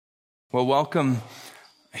Well, welcome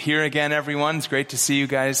here again, everyone. It's great to see you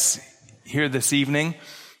guys here this evening.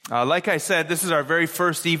 Like I said, this is our very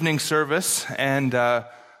first evening service, and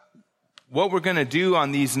what we're going to do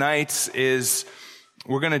on these nights is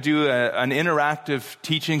we're going to do an interactive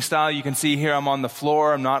teaching style. You can see here I'm on the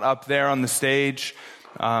floor. I'm not up there on the stage.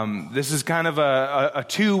 This is kind of a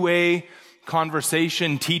two-way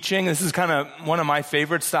conversation teaching. This is kind of one of my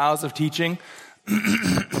favorite styles of teaching.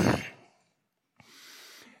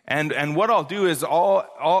 And what I'll do is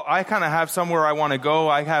I kind of have somewhere I want to go.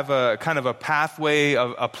 I have a kind of a pathway,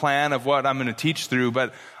 a plan of what I'm going to teach through,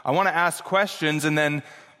 but I want to ask questions, and then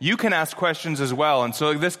you can ask questions as well. And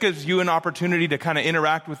so this gives you an opportunity to kind of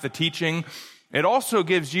interact with the teaching. It also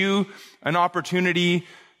gives you an opportunity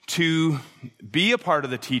to be a part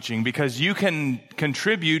of the teaching because you can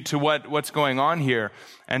contribute to what's going on here.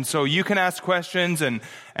 And so you can ask questions and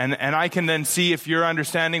I can then see if you're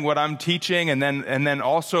understanding what I'm teaching, and then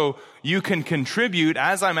also you can contribute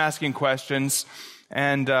as I'm asking questions,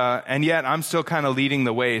 and yet I'm still kind of leading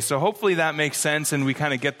the way. So hopefully that makes sense and we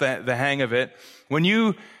kind of get the hang of it. When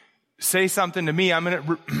you say something to me, I'm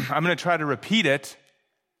going to try to repeat it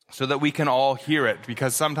so that we can all hear it,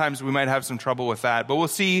 because sometimes we might have some trouble with that. But we'll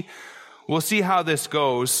see how this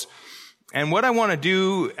goes. And what I want to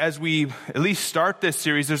do as we at least start this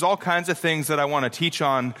series, there's all kinds of things that I want to teach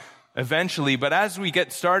on eventually. But as we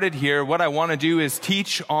get started here, what I want to do is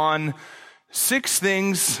teach on 6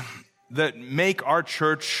 things that make our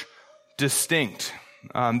church distinct.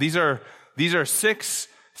 These are 6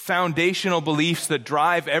 foundational beliefs that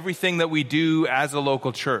drive everything that we do as a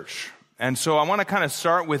local church. And so I want to kind of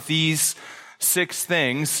start with these 6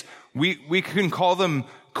 things. We can call them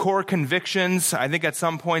core convictions. I think at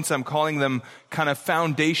some points I'm calling them kind of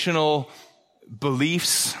foundational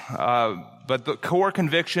beliefs. But the core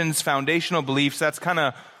convictions, foundational beliefs, that's kind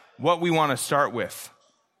of what we want to start with.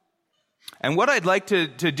 And what I'd like to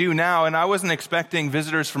do now, and I wasn't expecting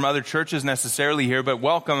visitors from other churches necessarily here, but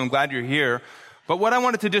welcome, I'm glad you're here. But what I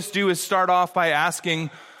wanted to just do is start off by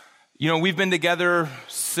asking, we've been together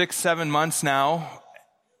 6-7 months now.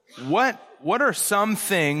 What are some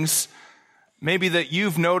things maybe that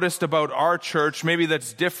you've noticed about our church, maybe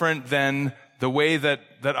that's different than the way that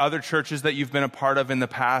other churches that you've been a part of in the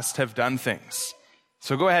past have done things?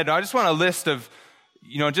 So go ahead. I just want a list of,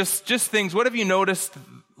 just things. What have you noticed?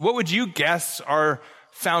 What would you guess are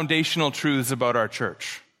foundational truths about our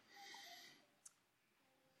church?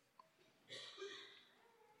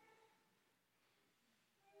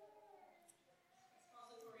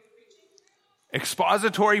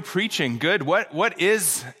 Expository preaching. Good. What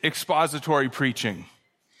is expository preaching?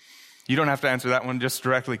 You don't have to answer that one just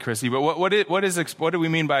directly, Chrissy, but what do we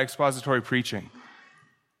mean by expository preaching?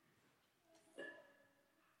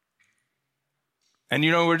 And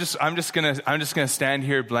I'm just gonna stand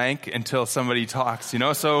here blank until somebody talks,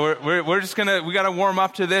 So we gotta warm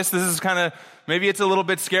up to this. This is kind of, maybe it's a little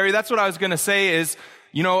bit scary. That's what I was gonna say is,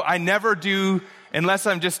 I never do, unless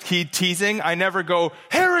I'm just teasing, I never go,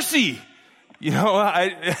 heresy!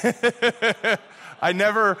 I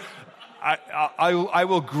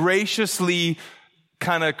will graciously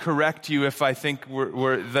kind of correct you if I think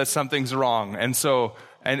that something's wrong. And so,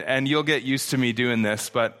 and you'll get used to me doing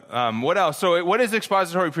this, but, what else? So what is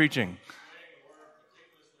expository preaching?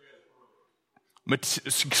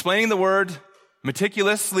 Explaining the word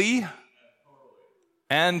meticulously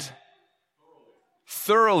and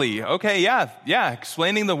thoroughly. Okay. Yeah.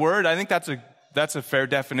 Explaining the word. I think that's a fair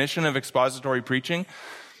definition of expository preaching.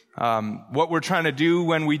 What we're trying to do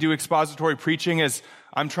when we do expository preaching is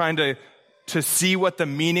I'm trying to see what the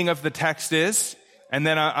meaning of the text is, and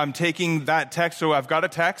then I'm taking that text. So I've got a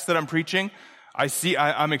text that I'm preaching.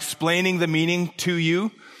 I'm explaining the meaning to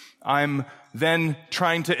you. I'm then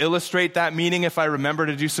trying to illustrate that meaning if I remember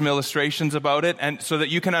to do some illustrations about it, and so that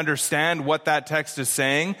you can understand what that text is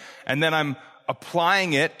saying, and then I'm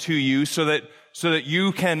applying it to you so that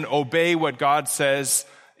you can obey what God says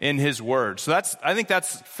in His Word. So I think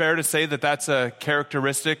that's fair to say that that's a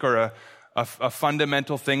characteristic or a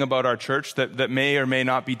fundamental thing about our church that may or may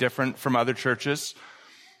not be different from other churches.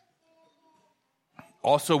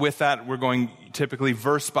 Also with that, we're going typically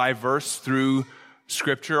verse by verse through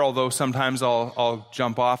Scripture, although sometimes I'll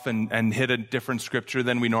jump off and hit a different Scripture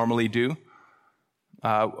than we normally do.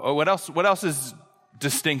 What else is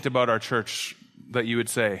distinct about our church that you would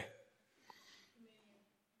say?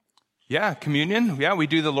 Yeah, communion. Yeah, we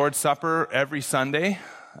do the Lord's Supper every Sunday,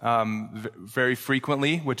 very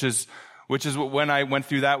frequently, which is when I went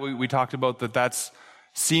through that, we talked about that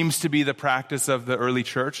seems to be the practice of the early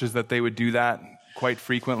church, is that they would do that quite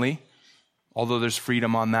frequently, although there's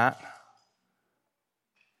freedom on that.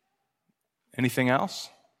 Anything else?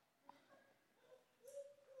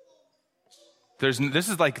 This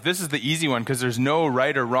is the easy one because there's no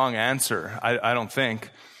right or wrong answer, I don't think.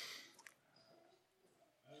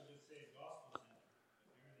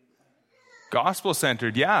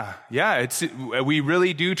 Gospel-centered, yeah. We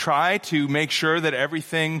really do try to make sure that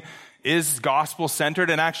everything is gospel-centered,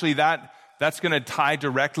 and actually that's going to tie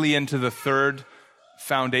directly into the third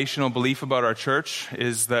foundational belief about our church,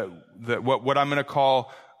 is that what I'm going to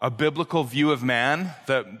call a biblical view of man,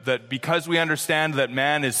 that because we understand that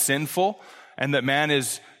man is sinful and that man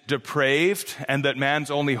is depraved and that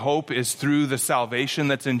man's only hope is through the salvation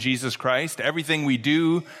that's in Jesus Christ, everything we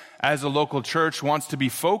do as a local church wants to be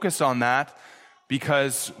focused on that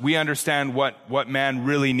because we understand what man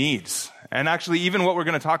really needs. And actually, even what we're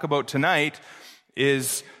going to talk about tonight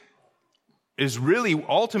is really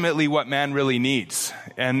ultimately what man really needs.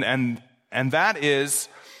 And that is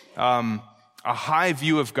a high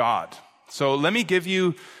view of God. So let me give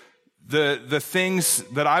you the things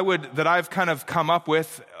that I've kind of come up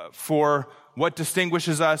with for what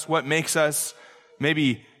distinguishes us, what makes us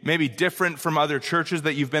maybe different from other churches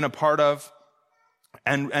that you've been a part of,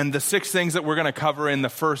 and the 6 things that we're going to cover in the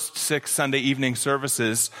first 6 Sunday evening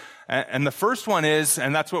services. And the first one is,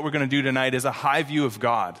 and that's what we're going to do tonight, is a high view of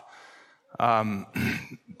God. I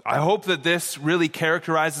hope that this really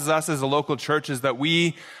characterizes us as a local church, is that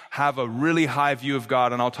we have a really high view of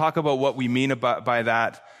God, and I'll talk about what we mean by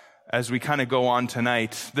that as we kind of go on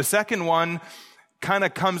tonight. The second one kind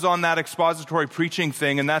of comes on that expository preaching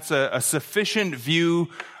thing, and that's a sufficient view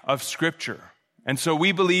of Scripture. And so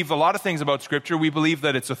we believe a lot of things about Scripture. We believe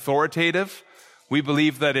that it's authoritative. We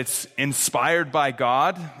believe that it's inspired by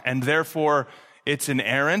God, and therefore it's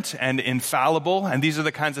inerrant and infallible. And these are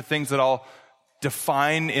the kinds of things that I'll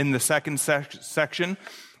define in the second section.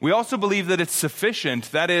 We also believe that it's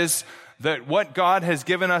sufficient. That is, that what God has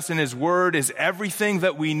given us in His Word is everything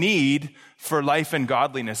that we need for life and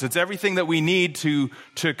godliness. It's everything that we need to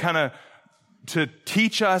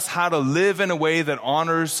teach us how to live in a way that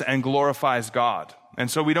honors and glorifies God. And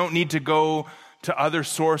so we don't need to go to other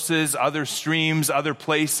sources, other streams, other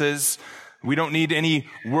places. We don't need any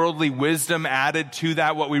worldly wisdom added to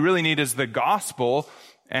that. What we really need is the gospel,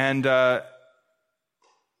 and then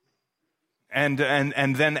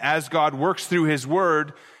as God works through His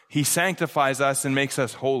Word, He sanctifies us and makes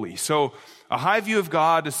us holy. So a high view of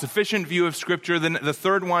God, a sufficient view of Scripture. Then the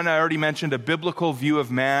third one I already mentioned, a biblical view of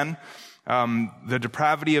man. The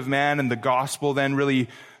depravity of man and the gospel then really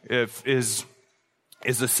is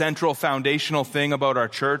a central foundational thing about our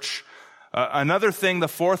church. Another thing, the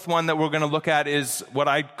fourth one that we're going to look at, is what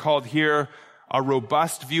I called here a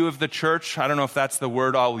robust view of the church. I don't know if that's the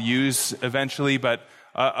word I'll use eventually, but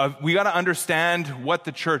we got to understand what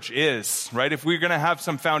the church is, right? If we're going to have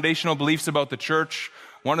some foundational beliefs about the church,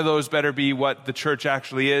 one of those better be what the church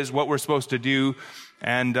actually is, what we're supposed to do.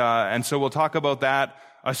 And so we'll talk about that.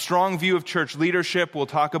 A strong view of church leadership. We'll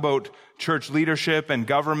talk about church leadership and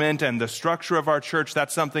government and the structure of our church.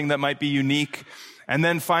 That's something that might be unique. And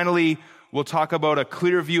then finally, we'll talk about a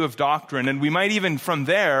clear view of doctrine. And we might even from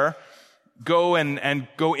there go and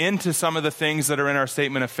go into some of the things that are in our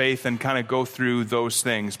statement of faith and kind of go through those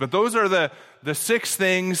things. But those are the 6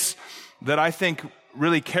 things that I think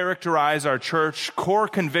really characterize our church, core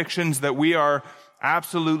convictions that we are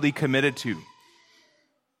absolutely committed to.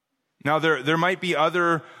 Now, there might be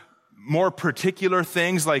other more particular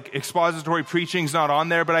things, like expository preaching's not on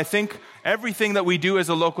there, but I think everything that we do as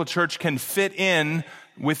a local church can fit in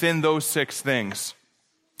within those 6 things.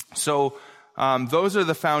 So those are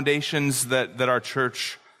the foundations that our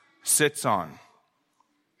church sits on.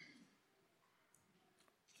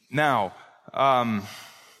 Now,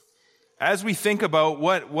 as we think about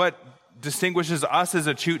what distinguishes us as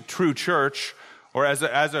a true church, or as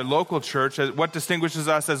a local church, what distinguishes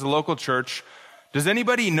us as a local church, does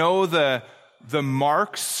anybody know the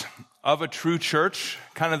marks of a true church?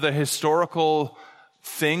 Kind of the historical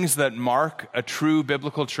things that mark a true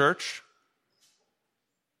biblical church?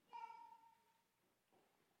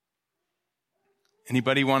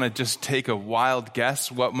 Anybody want to just take a wild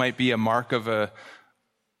guess? What might be a mark of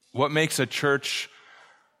what makes a church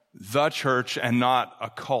the church and not a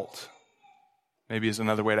cult? Maybe is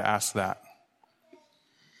another way to ask that.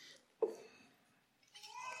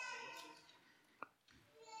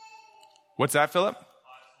 What's that, Philip?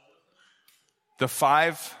 The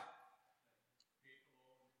 5.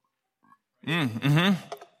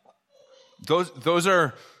 Those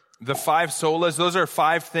are the 5 solas. Those are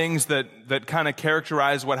 5 things that kind of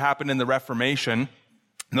characterize what happened in the Reformation.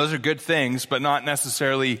 And those are good things, but not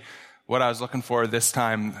necessarily what I was looking for this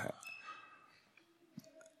time.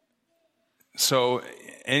 So,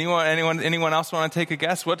 anyone else want to take a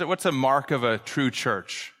guess? What's a mark of a true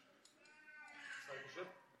church?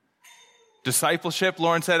 discipleship.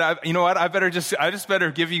 Lauren said, you know what? I just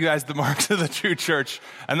better give you guys the marks of the true church.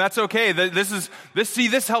 And that's okay.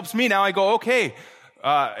 This helps me now. I go, okay,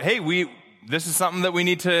 this is something that we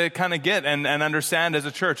need to kind of get and understand as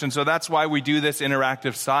a church. And so that's why we do this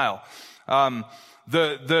interactive style. In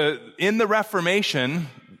the Reformation,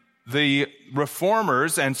 the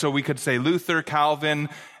reformers, and so we could say Luther, Calvin,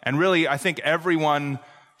 and really I think everyone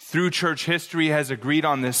through church history has agreed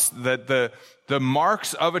on this, that the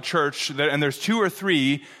marks of a church, and there's two or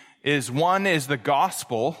three, one is the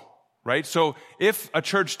gospel, right? So if a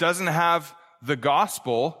church doesn't have the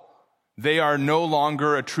gospel, they are no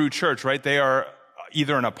longer a true church, right? They are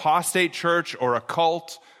either an apostate church or a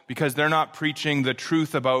cult because they're not preaching the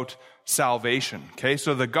truth about salvation, okay?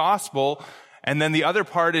 So the gospel, and then the other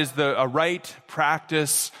part is a right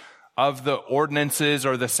practice of the ordinances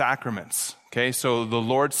or the sacraments, okay? So the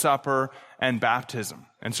Lord's Supper and baptism.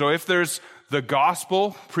 And so if there's the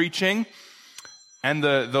gospel preaching and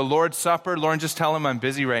the Lord's Supper, Lauren, just tell him I'm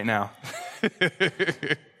busy right now.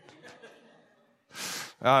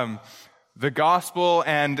 The gospel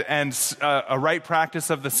and a right practice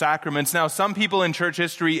of the sacraments. Now, some people in church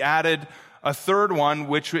history added a third one,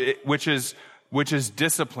 which is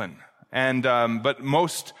discipline. And but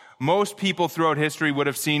most people throughout history would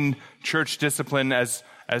have seen church discipline as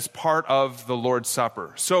part of the Lord's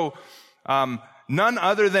Supper. So none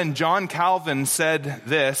other than John Calvin said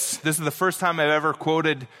this. This is the first time I've ever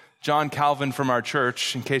quoted John Calvin from our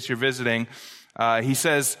church, in case you're visiting. He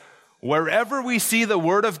says, "Wherever we see the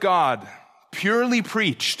word of God purely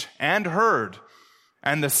preached and heard,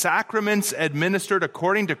 and the sacraments administered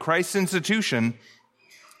according to Christ's institution,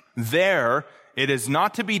 there it is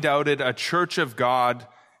not to be doubted a church of God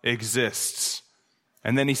exists."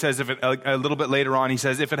 And then he says, a little bit later on, he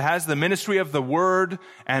says, "If it has the ministry of the word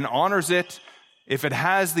and honors it, if it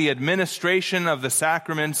has the administration of the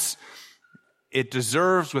sacraments, it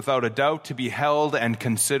deserves without a doubt to be held and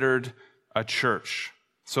considered a church."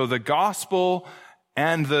 So the gospel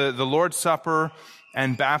and the Lord's Supper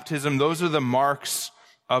and baptism, those are the marks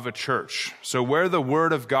of a church. So where the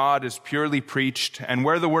word of God is purely preached and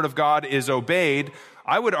where the word of God is obeyed,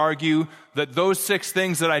 I would argue that those 6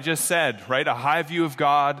 things that I just said, right? A high view of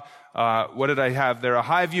God. What did I have there? A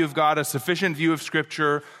high view of God, a sufficient view of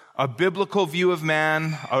Scripture, a biblical view of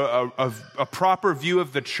man, a proper view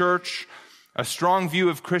of the church, a strong view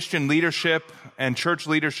of Christian leadership and church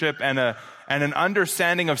leadership, and an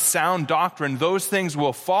understanding of sound doctrine. Those things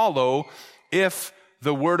will follow if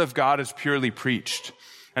the word of God is purely preached.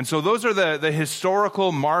 And so those are the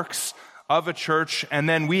historical marks of a church. And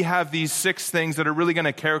then we have these 6 things that are really going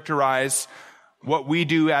to characterize what we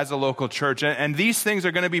do as a local church. And these things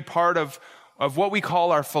are going to be part of what we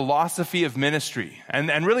call our philosophy of ministry.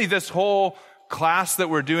 And really this whole class that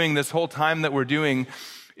we're doing, this whole time that we're doing,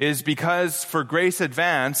 is because for Grace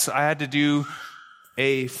Advance, I had to do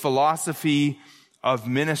a philosophy of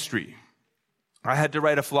ministry. I had to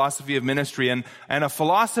write a philosophy of ministry. And a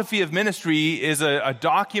philosophy of ministry is a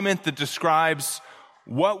document that describes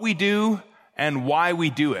what we do and why we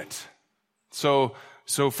do it. So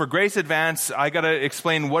for Grace Advance, I got to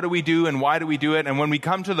explain what do we do and why do we do it. And when we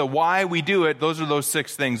come to the why we do it, those are those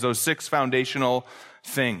 6 things, those 6 foundational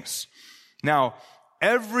things. Now,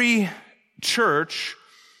 every church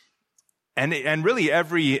and really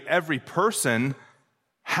every person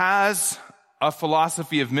has a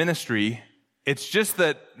philosophy of ministry. It's just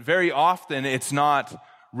that very often it's not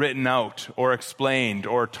written out or explained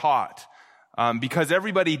or taught because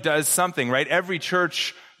everybody does something, right? Every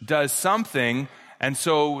church does something, and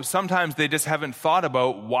so sometimes they just haven't thought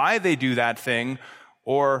about why they do that thing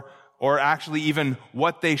or actually even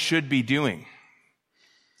what they should be doing.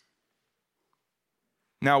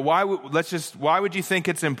 Now, why would you think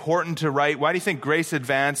it's important to write? Why do you think Grace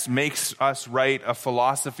Advance makes us write a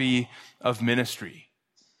philosophy of ministry?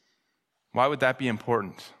 Why would that be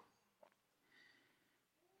important?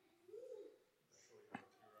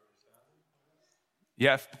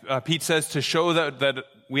 Yeah, Pete says to show that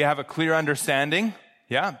we have a clear understanding.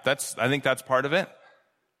 Yeah, I think that's part of it.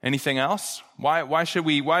 Anything else? Why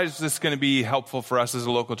is this going to be helpful for us as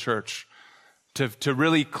a local church? To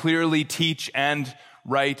really clearly teach and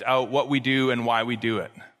write out what we do and why we do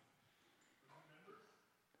it.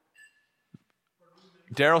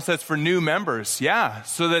 Daryl says for new members, yeah,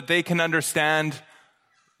 so that they can understand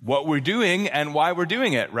what we're doing and why we're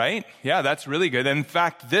doing it, right? Yeah, that's really good. And in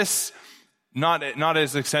fact, this, not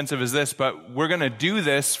as extensive as this, but we're going to do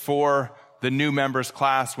this for the new members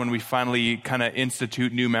class when we finally kind of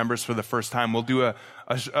institute new members for the first time. We'll do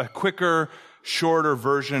a quicker, shorter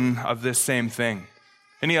version of this same thing.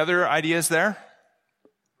 Any other ideas there?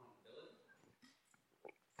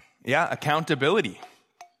 Yeah, accountability.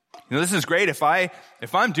 This is great.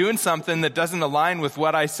 If I'm doing something that doesn't align with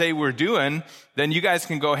what I say we're doing, then you guys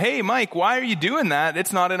can go, hey, Mike, why are you doing that?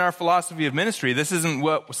 It's not in our philosophy of ministry. This doesn't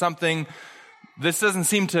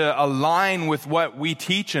seem to align with what we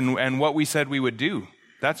teach and what we said we would do.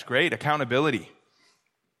 That's great. Accountability.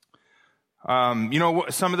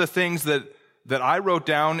 Some of the things that I wrote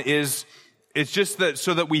down it's just that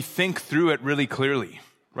so that we think through it really clearly,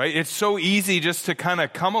 right? It's so easy just to kind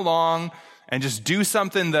of come along and just do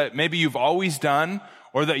something that maybe you've always done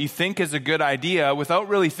or that you think is a good idea without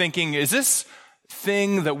really thinking, is this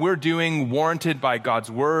thing that we're doing warranted by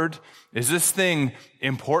God's word? Is this thing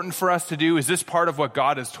important for us to do? Is this part of what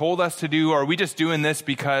God has told us to do? Or are we just doing this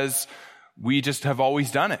because we just have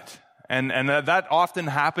always done it? And that often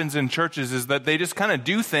happens in churches, is that they just kind of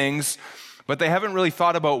do things, but they haven't really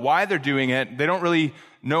thought about why they're doing it. They don't really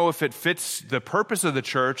know if it fits the purpose of the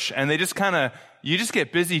church, and you just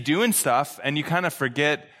get busy doing stuff and you kind of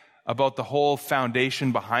forget about the whole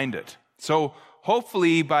foundation behind it. So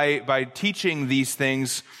hopefully by teaching these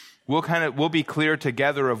things, we'll be clear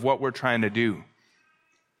together of what we're trying to do.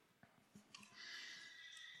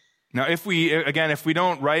 Now, if we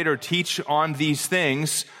don't write or teach on these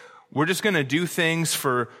things, we're just going to do things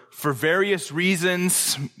for various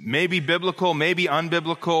reasons, maybe biblical, maybe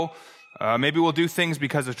unbiblical. Maybe we'll do things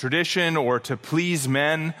because of tradition or to please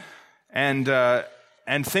men, and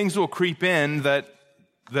things will creep in that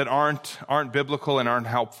aren't biblical and aren't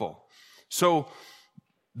helpful. So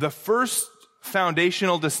the first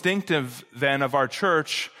foundational distinctive then of our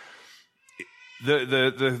church,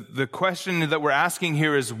 the question that we're asking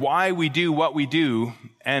here is why we do what we do.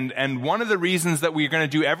 And one of the reasons that we're going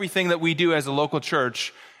to do everything that we do as a local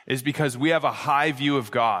church is because we have a high view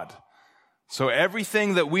of God. So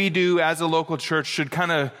everything that we do as a local church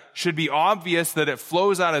should be obvious that it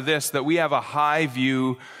flows out of this, that we have a high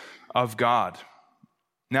view of God.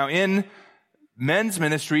 Now in men's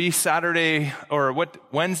ministry,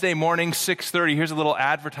 Wednesday morning, 6:30, here's a little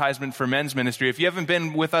advertisement for men's ministry. If you haven't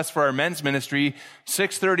been with us for our men's ministry,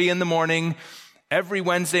 6:30 in the morning, every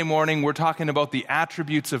Wednesday morning, we're talking about the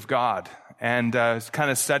attributes of God and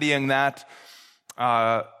kind of studying that.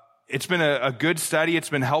 It's been a good study. It's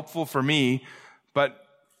been helpful for me. But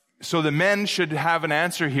so the men should have an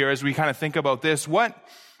answer here as we kind of think about this.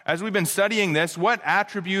 As we've been studying this, what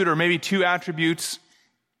attribute or maybe two attributes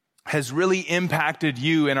has really impacted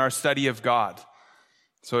you in our study of God?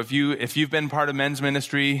 So if you've been part of men's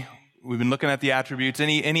ministry, we've been looking at the attributes.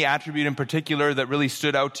 Any attribute in particular that really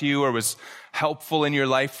stood out to you or was helpful in your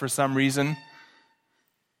life for some reason?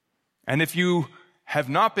 And if you have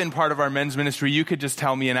not been part of our men's ministry, you could just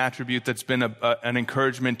tell me an attribute that's been an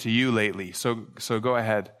encouragement to you lately. So go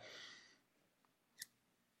ahead.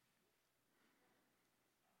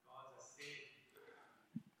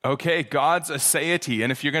 Okay, God's aseity.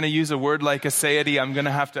 And if you're going to use a word like aseity, I'm going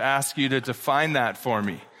to have to ask you to define that for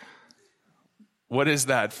me. What is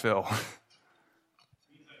that, Phil?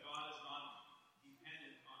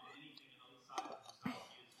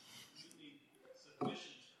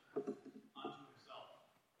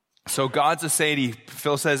 So God's aseity,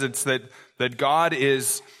 Phil says it's that God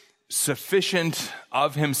is sufficient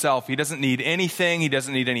of himself. He doesn't need anything. He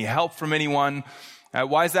doesn't need any help from anyone.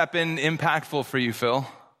 Why has that been impactful for you, Phil?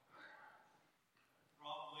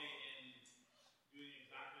 Probably in doing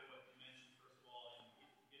exactly what you mentioned, first of all, and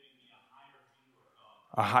giving me a higher view of God.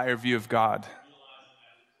 A higher view of God. Realizing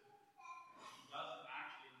that he doesn't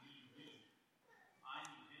actually need me. I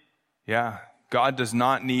need him. Yeah, God does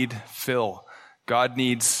not need Phil. God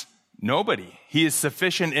needs nobody. He is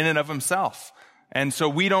sufficient in and of himself. And so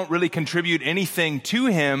we don't really contribute anything to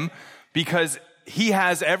him because he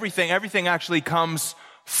has everything. Everything actually comes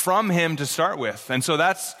from him to start with. And so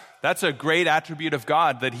that's a great attribute of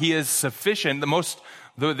God, that he is sufficient.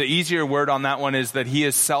 The easier word on that one is that he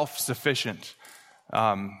is self-sufficient.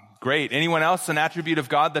 Great. Anyone else, an attribute of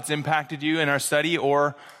God that's impacted you in our study,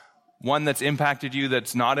 or one that's impacted you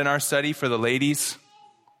that's not in our study for the ladies?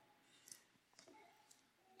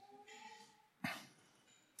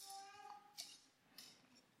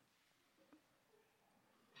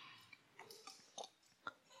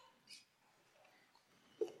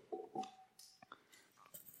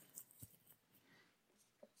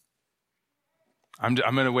 I'm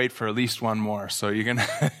going to wait for at least one more. So you're going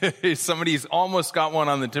to, somebody's almost got one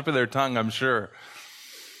on the tip of their tongue, I'm sure.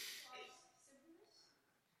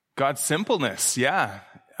 God's simpleness. Yeah.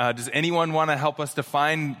 Does anyone want to help us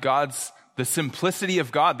define the simplicity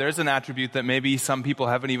of God? There's an attribute that maybe some people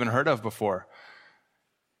haven't even heard of before.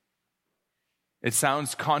 It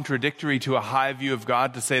sounds contradictory to a high view of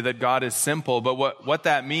God to say that God is simple, but what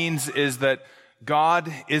that means is that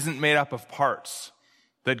God isn't made up of parts,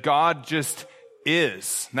 that God just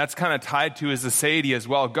is. And that's kind of tied to his aseity as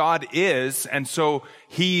well. God is, and so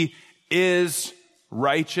he is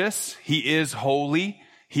righteous, he is holy,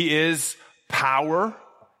 he is power.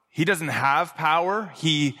 He doesn't have power,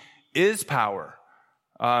 he is power.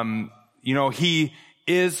 He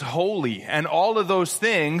is holy. And all of those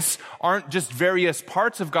things aren't just various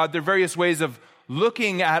parts of God, they're various ways of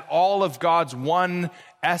looking at all of God's one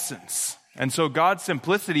essence. And so God's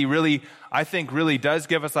simplicity really, I think, really does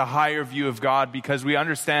give us a higher view of God, because we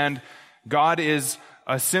understand God is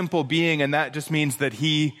a simple being, and that just means that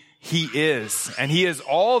he is. And he is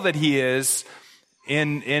all that he is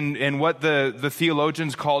in what the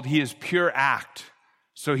theologians called, he is pure act.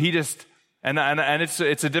 So he just, and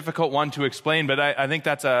it's a difficult one to explain, but I think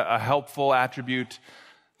that's a helpful attribute.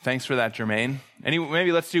 Thanks for that, Jermaine.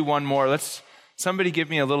 Maybe let's do one more. Somebody give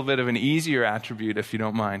me a little bit of an easier attribute, if you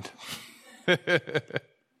don't mind.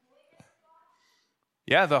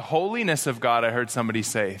 Yeah, the holiness of God, I heard somebody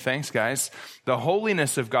say. Thanks, guys. The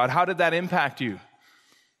holiness of God. How did that impact you?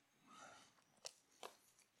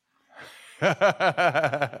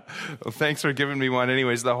 Well, thanks for giving me one.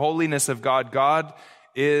 Anyways, the holiness of God. God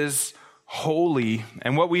is holy.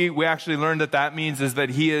 And what we actually learned that means is that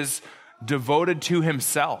he is devoted to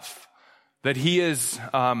himself. That he is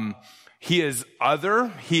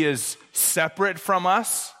other. He is separate from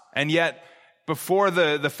us. And yet, before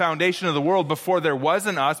the foundation of the world, before there was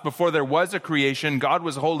an us, before there was a creation, God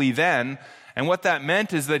was holy then. And what that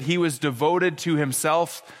meant is that he was devoted to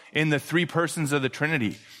himself in the three persons of the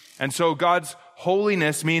Trinity. And so God's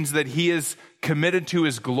holiness means that he is committed to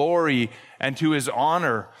his glory and to his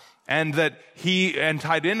honor. And that and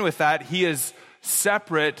tied in with that, he is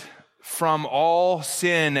separate from all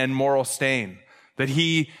sin and moral stain. That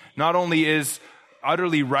he not only is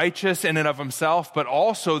utterly righteous in and of himself, but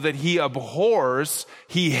also that he abhors,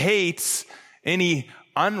 he hates any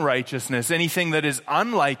unrighteousness, anything that is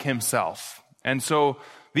unlike himself. And so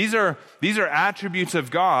these are attributes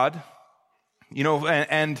of God,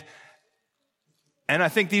 and I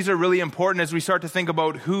think these are really important as we start to think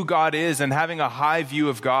about who God is and having a high view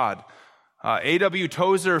of God. A.W.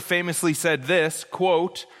 Tozer famously said this,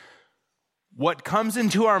 quote, "What comes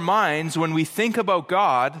into our minds when we think about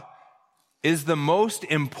God is the most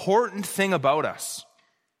important thing about us.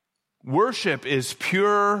 Worship is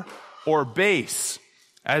pure or base,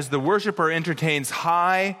 as the worshiper entertains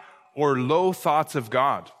high or low thoughts of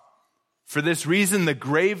God. For this reason, the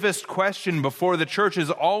gravest question before the church is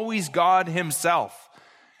always God himself.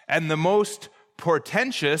 And the most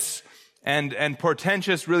portentous, and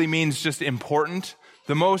portentous really means just important,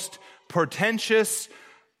 the most portentous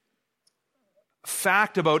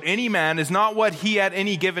fact about any man is not what he at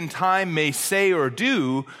any given time may say or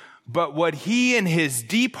do, but what he in his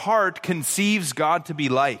deep heart conceives God to be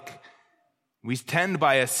like. We tend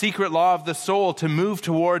by a secret law of the soul to move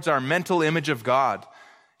towards our mental image of God."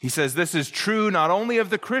 He says this is true not only of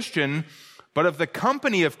the Christian, but of the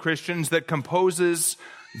company of Christians that composes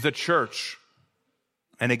the church.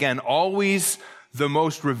 And again, always the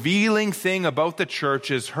most revealing thing about the church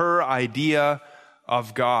is her idea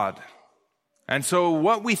of God. And so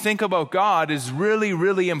what we think about God is really,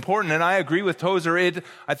 really important. And I agree with Tozer.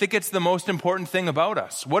 I think it's the most important thing about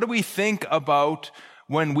us. What do we think about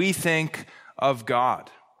when we think of God?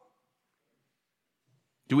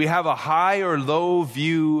 Do we have a high or low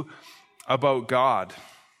view about God?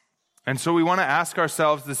 And so we want to ask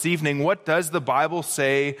ourselves this evening, what does the Bible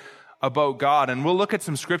say about God? And we'll look at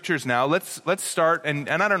some scriptures now. Let's start, and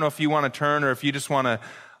I don't know if you want to turn or if you just want to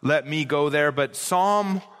let me go there, but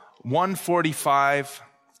Psalm 145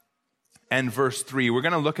 and verse 3. We're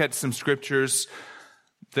going to look at some scriptures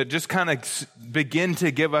that just kind of begin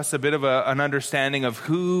to give us a bit of an understanding of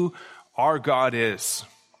who our God is.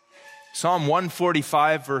 Psalm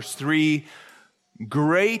 145 verse 3,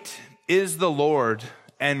 "Great is the Lord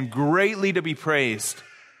and greatly to be praised.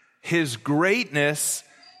 His greatness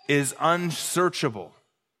is unsearchable.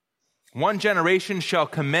 One generation shall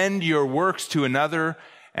commend your works to another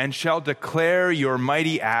and shall declare your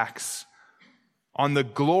mighty acts. On the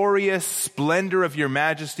glorious splendor of your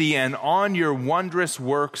majesty and on your wondrous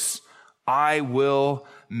works I will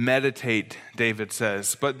meditate," David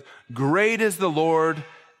says. But great is the Lord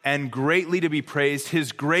and greatly to be praised.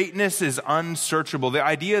 His greatness is unsearchable. The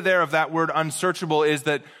idea there of that word unsearchable is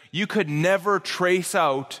that you could never trace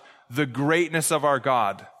out the greatness of our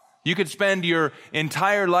God. You could spend your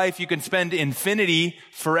entire life, you can spend infinity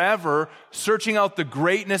forever searching out the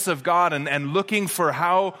greatness of God and looking for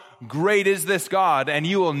how great is this God, and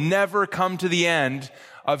you will never come to the end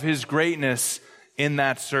of his greatness in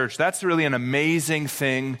that search. That's really an amazing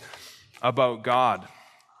thing about God.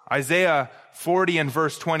 Isaiah 40 and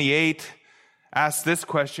verse 28 asks this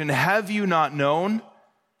question, have you not known?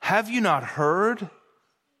 Have you not heard?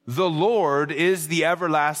 The Lord is the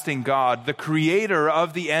everlasting God, the creator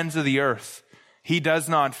of the ends of the earth. He does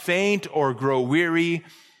not faint or grow weary.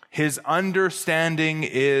 His understanding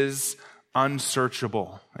is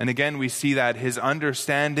unsearchable. And again, we see that his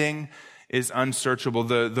understanding is unsearchable.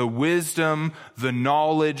 The wisdom, the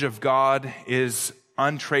knowledge of God is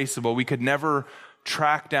untraceable. We could never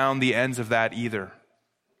track down the ends of that either.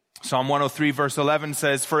 Psalm 103 verse 11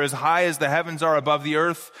 says, for as high as the heavens are above the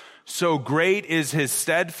earth, so great is his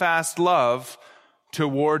steadfast love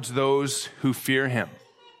towards those who fear him.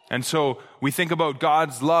 And so we think about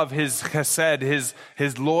God's love, his chesed,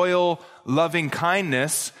 his loyal, loving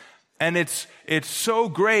kindness, and it's so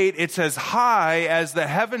great, it's as high as the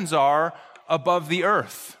heavens are above the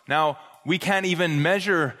earth. Now, we can't even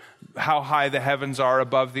measure how high the heavens are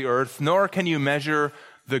above the earth, nor can you measure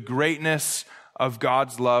the greatness of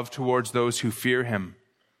God's love towards those who fear him.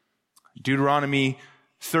 Deuteronomy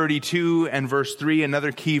 32 and verse 3,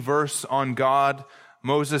 another key verse on God.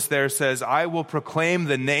 Moses there says, I will proclaim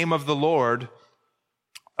the name of the Lord,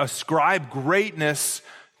 ascribe greatness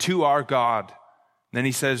to our God. Then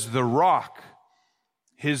he says, the rock,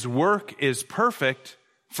 his work is perfect,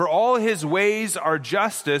 for all his ways are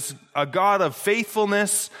justice, a God of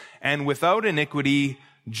faithfulness and without iniquity,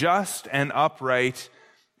 just and upright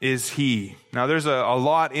is he. Now there's a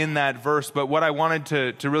lot in that verse, but what I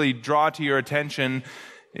wanted to really draw to your attention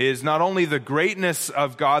is not only the greatness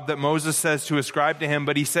of God that Moses says to ascribe to him,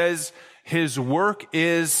 but he says his work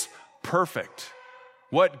is perfect.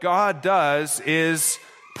 What God does is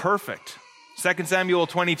perfect. 2 Samuel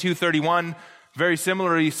 22:31, very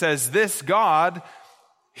similarly says, this God,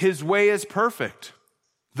 his way is perfect.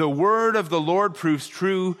 The word of the Lord proves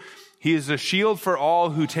true. He is a shield for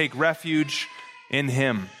all who take refuge in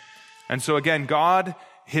him. And so again, God,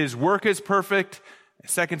 his work is perfect.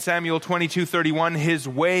 2 Samuel 22:31, his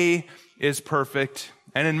way is perfect.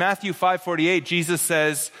 And in Matthew 5:48, Jesus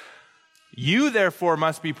says, you therefore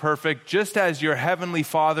must be perfect, just as your heavenly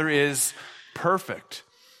Father is perfect.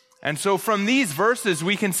 And so from these verses,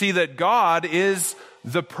 we can see that God is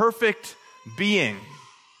the perfect being.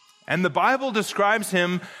 And the Bible describes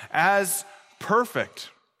him as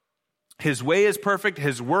perfect. His way is perfect,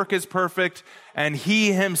 his work is perfect, and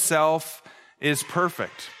he himself is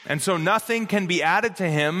perfect. And so nothing can be added to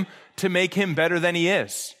him to make him better than he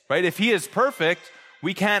is, right? If he is perfect,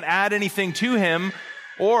 we can't add anything to him,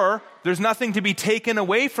 or there's nothing to be taken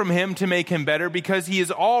away from him to make him better because he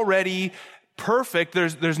is already perfect.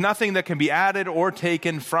 There's nothing that can be added or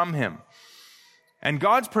taken from him. And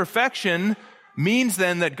God's perfection means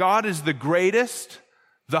then that God is the greatest,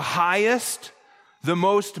 the highest, the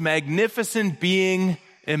most magnificent being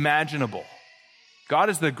imaginable. God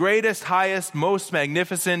is the greatest, highest, most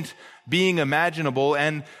magnificent being imaginable.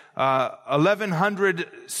 And 1100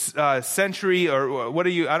 century, or what are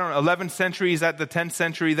you, 11th century, is that the 10th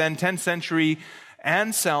century then? 10th century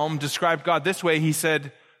Anselm described God this way. He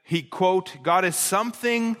said, quote, God is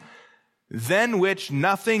something than which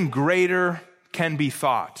nothing greater can be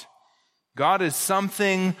thought. God is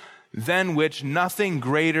something than which nothing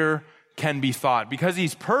greater can be thought. Because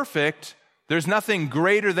he's perfect, there's nothing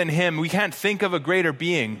greater than him. We can't think of a greater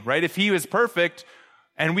being, right? If he was perfect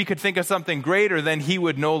and we could think of something greater, then he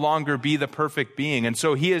would no longer be the perfect being. And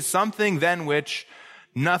so he is something than which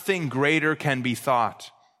nothing greater can be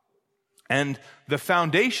thought. And the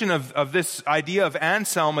foundation of this idea of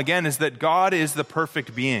Anselm, again, is that God is the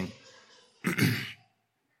perfect being.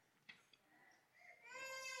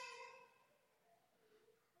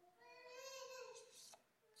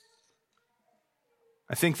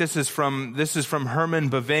 I think this is from Herman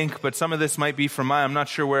Bavinck, but some of this might be from I'm not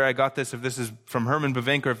sure where I got this, if this is from Herman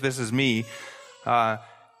Bavinck or if this is me. I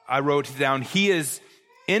wrote down, he is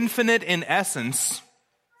infinite in essence.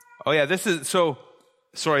 Oh yeah, this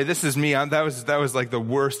is me. That was like the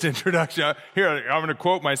worst introduction. Here, I'm going to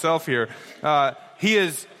quote myself here. He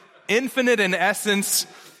is infinite in essence.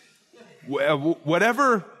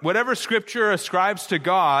 Whatever scripture ascribes to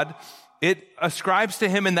God, it ascribes to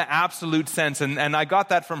him in the absolute sense. And I got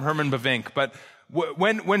that from Herman Bavinck. But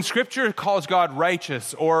when scripture calls God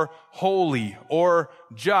righteous or holy or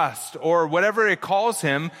just or whatever it calls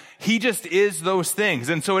him, he just is those things.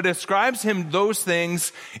 And so it ascribes him those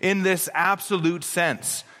things in this absolute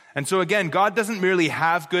sense. And so again, God doesn't merely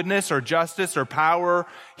have goodness or justice or power.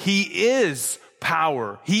 He is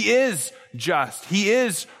power. He is just. He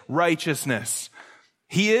is righteousness.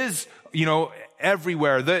 He is,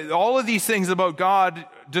 everywhere. All of these things about God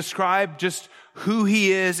describe just who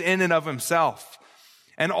he is in and of himself.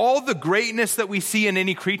 and all the greatness that we see in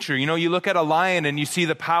any creature. You know, you look at a lion and you see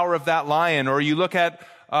the power of that lion, or you look at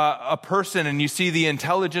a person and you see the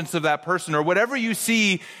intelligence of that person, or whatever you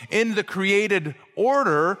see in the created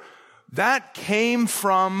order, that came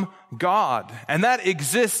from God, and that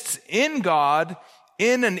exists in God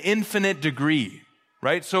in an infinite degree,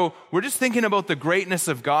 right? So we're just thinking about the greatness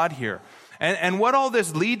of God here. And what all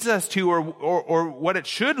this leads us to, or what it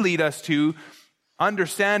should lead us to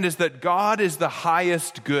understand, is that God is the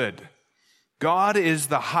highest good. God is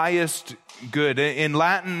the highest good. In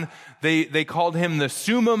Latin, they called him the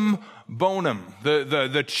summum bonum,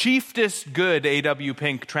 the chieftest good. A.W.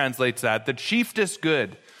 Pink translates that, the chieftest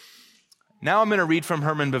good. Now I'm going to read from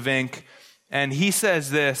Herman Bavinck, and he says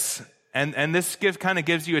this, and this kind of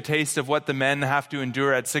gives you a taste of what the men have to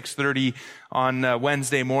endure at 6:30 on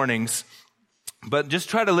Wednesday mornings. But just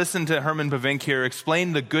try to listen to Herman Bavinck here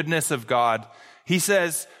explain the goodness of God. He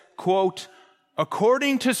says, quote,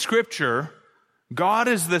 "According to Scripture, God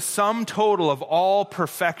is the sum total of all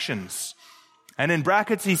perfections." And in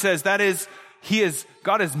brackets he says that is,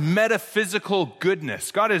 God is metaphysical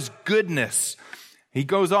goodness. God is goodness. He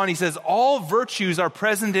goes on, he says, all virtues are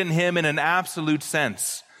present in him in an absolute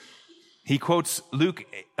sense. He quotes Luke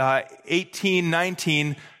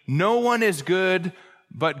 18:19, "No one is good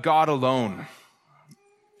but God alone."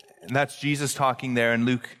 And that's Jesus talking there in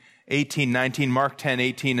Luke 18:19, Mark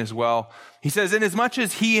 10:18 as well. He says, "Inasmuch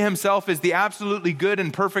as he himself is the absolutely good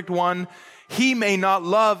and perfect one, he may not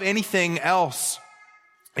love anything else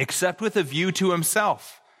except with a view to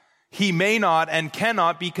himself. He may not and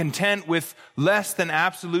cannot be content with less than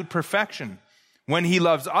absolute perfection. When he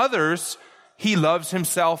loves others, he loves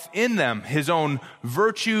himself in them, his own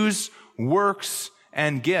virtues, works,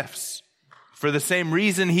 and gifts. For the same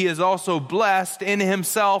reason, he is also blessed in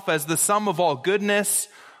himself as the sum of all goodness,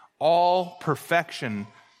 all perfection."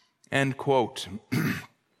 End quote.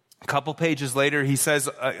 A couple pages later, he says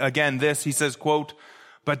again this, he says, quote,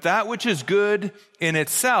 "But that which is good in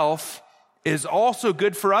itself is also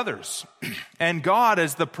good for others. And God,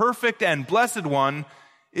 as the perfect and blessed one,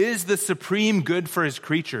 is the supreme good for his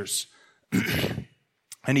creatures."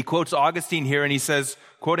 And he quotes Augustine here, and he says,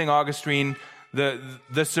 quoting Augustine,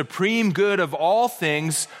 the supreme good of all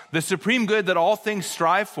things, the supreme good that all things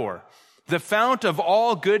strive for, the fount of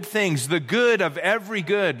all good things, the good of every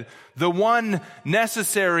good, the one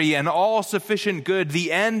necessary and all-sufficient good,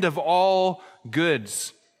 the end of all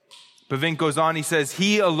goods. Bavinck goes on, he says,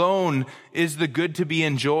 he alone is the good to be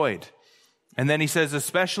enjoyed. And then he says,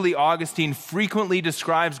 especially Augustine frequently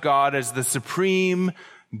describes God as the supreme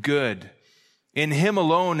good. In him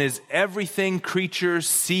alone is everything creatures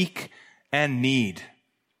seek and need.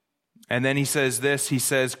 And then he says this, he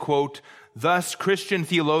says, quote, "Thus Christian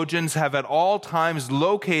theologians have at all times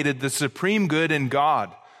located the supreme good in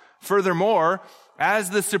God. Furthermore,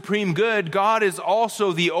 as the supreme good, God is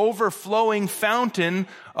also the overflowing fountain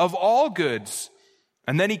of all goods."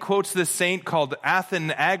 And then he quotes this saint called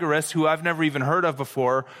Athenagoras, who I've never even heard of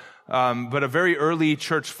before, but a very early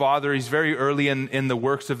church father. He's very early in the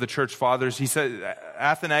works of the church fathers. He says,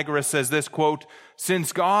 Athenagoras says this, quote,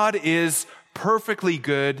 "Since God is perfectly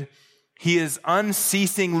good, he is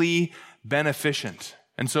unceasingly beneficent."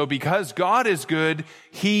 And so because God is good,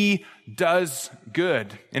 he does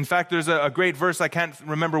good. In fact, there's a great verse, I can't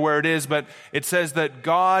remember where it is, but it says that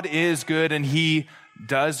God is good and he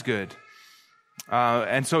does good.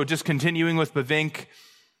 And so just continuing with Bavinck,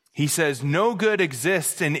 he says, "No good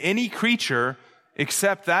exists in any creature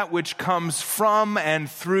except that which comes from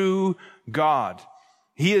and through God.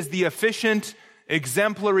 He is the efficient,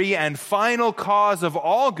 exemplary, and final cause of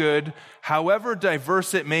all good, however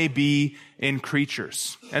diverse it may be in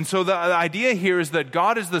creatures." And so the idea here is that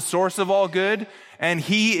God is the source of all good, and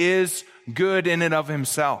he is good in and of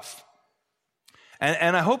himself.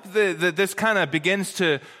 And I hope that this kind of begins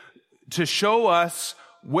to show us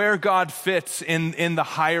where God fits in the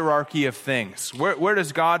hierarchy of things. Where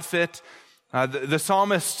does God fit? The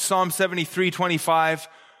psalmist, Psalm 73:25,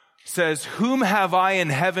 says, "Whom have I in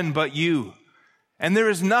heaven but you? And there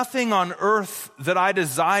is nothing on earth that I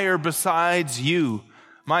desire besides you.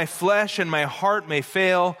 My flesh and my heart may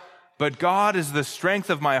fail, but God is the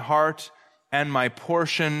strength of my heart and my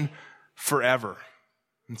portion forever."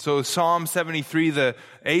 And so Psalm 73, the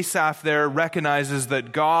Asaph there recognizes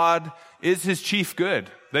that God is his chief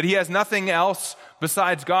good, that he has nothing else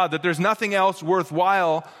besides God, that there's nothing else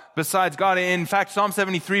worthwhile besides God. In fact, Psalm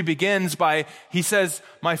 73 begins by, he says,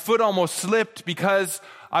 "My foot almost slipped because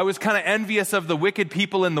I was kind of envious of the wicked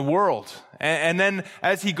people in the world." And then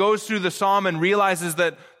as he goes through the psalm and realizes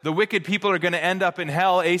that the wicked people are going to end up in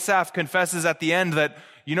hell, Asaph confesses at the end that,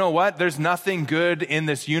 you know what? There's nothing good in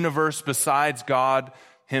this universe besides God,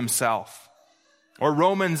 himself. Or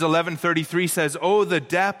Romans 11:33 says, "Oh, the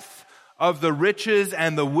depth of the riches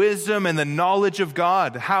and the wisdom and the knowledge of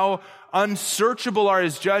God. How unsearchable are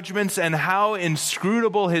his judgments and how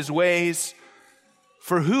inscrutable his ways.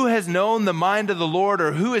 For who has known the mind of the Lord,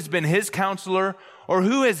 or who has been his counselor, or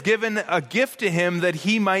who has given a gift to him that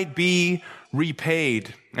he might be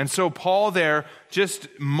repaid?" And so Paul there just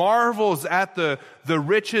marvels at the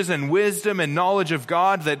riches and wisdom and knowledge of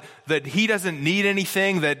God, that he doesn't need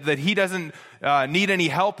anything, that he doesn't need any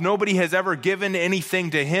help. Nobody has ever given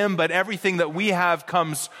anything to him, but everything that we have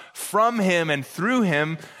comes from him and through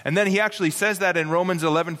him. And then he actually says that in Romans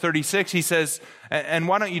 11:36. He says, and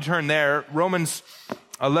why don't you turn there? Romans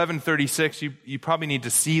 11:36. You probably need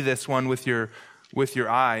to see this one with your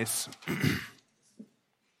eyes.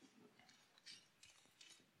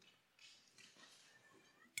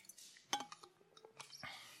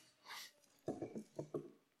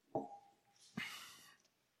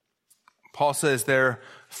 Paul says there,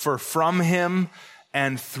 "For from him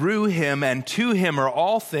and through him and to him are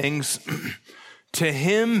all things. To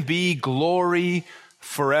him be glory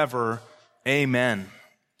forever. Amen."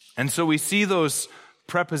 And so we see those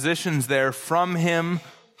prepositions there, from him,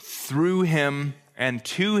 through him, and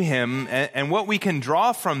to him. And what we can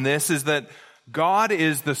draw from this is that God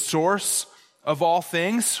is the source of all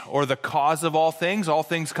things, or the cause of all things. All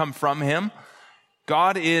things come from him.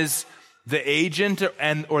 God is the agent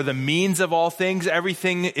or the means of all things.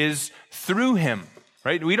 Everything is through him,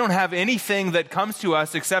 right? We don't have anything that comes to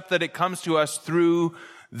us except that it comes to us through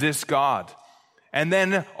this God. And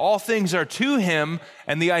then all things are to him,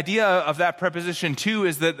 and the idea of that preposition to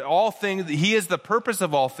is that all things, he is the purpose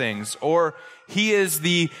of all things, or he is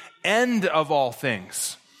the end of all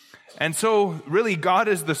things. And so really God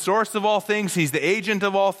is the source of all things. He's the agent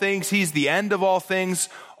of all things. He's the end of all things.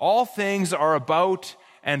 All things are about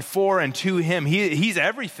and for and to him. He's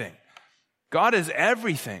everything. God is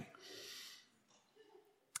everything.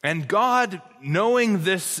 And God, knowing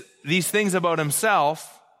these things about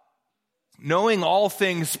himself, knowing all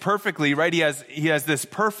things perfectly, right? He has this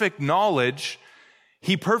perfect knowledge.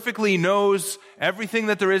 He perfectly knows everything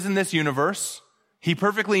that there is in this universe. He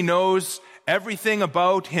perfectly knows everything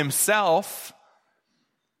about himself.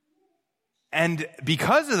 And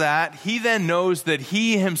because of that, he then knows that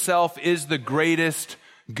he himself is the greatest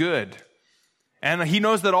good. And he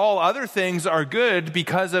knows that all other things are good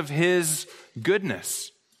because of his goodness.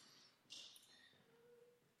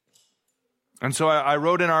 And so I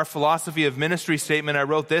wrote in our philosophy of ministry statement, I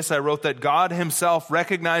wrote that God himself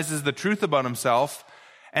recognizes the truth about himself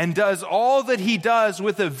and does all that he does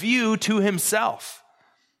with a view to himself.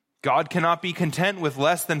 God cannot be content with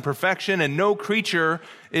less than perfection, and no creature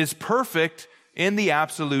is perfect in the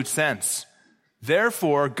absolute sense.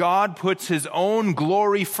 Therefore, God puts his own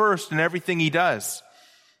glory first in everything he does.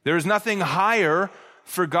 There is nothing higher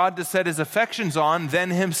for God to set his affections on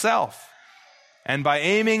than himself. And by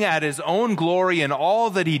aiming at his own glory in all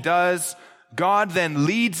that he does, God then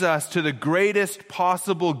leads us to the greatest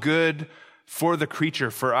possible good for the creature,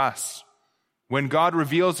 for us. When God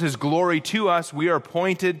reveals his glory to us, we are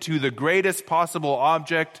pointed to the greatest possible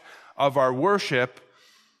object of our worship.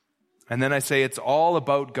 And then I say it's all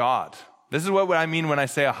about God. This is what I mean when I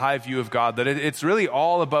say a high view of God, that it's really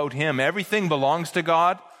all about him. Everything belongs to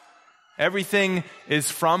God. Everything is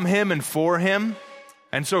from him and for him.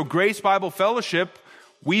 And so Grace Bible Fellowship,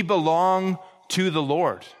 we belong to the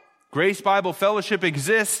Lord. Grace Bible Fellowship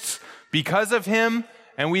exists because of him,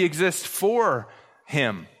 and we exist for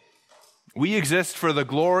him. We exist for the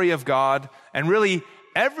glory of God, and really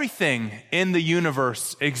everything in the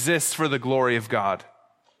universe exists for the glory of God.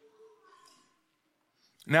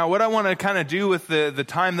 Now, what I want to kind of do with the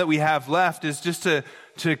time that we have left is just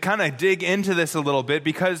to kind of dig into this a little bit,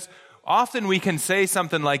 because often we can say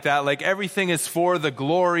something like that, like everything is for the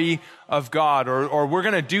glory of God, or we're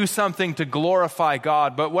going to do something to glorify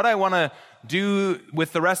God. But what I want to do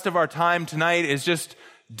with the rest of our time tonight is just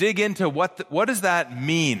dig into what does that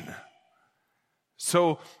mean?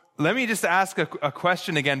 So let me just ask a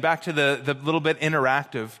question again, back to the little bit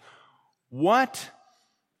interactive. What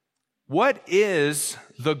is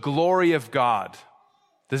the glory of God?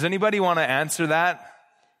 Does anybody want to answer that?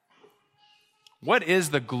 What is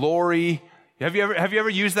the glory? Have you ever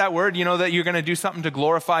used that word? You know that you're going to do something to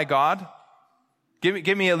glorify God?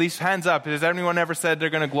 Give me at least hands up. Has anyone ever said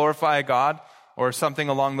they're going to glorify God or something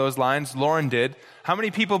along those lines? Lauren did. How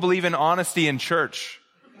many people believe in honesty in church?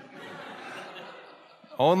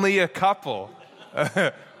 Only a couple.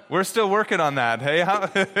 We're still working on that. Hey,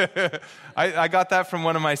 I got that from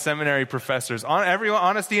one of my seminary professors. Everyone,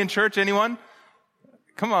 honesty in church, anyone?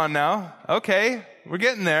 Come on now. Okay, we're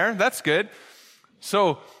getting there. That's good.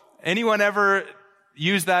 So, anyone ever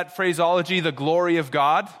use that phraseology, the glory of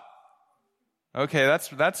God? Okay,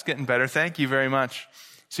 that's getting better. Thank you very much.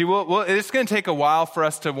 See, it's going to take a while for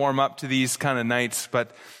us to warm up to these kind of nights,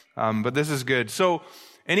 but this is good. So,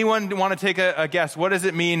 anyone want to take a guess? What does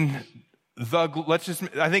it mean?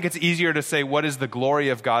 I think it's easier to say what is the glory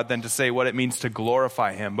of God than to say what it means to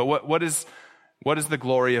glorify Him. But what is the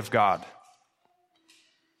glory of God?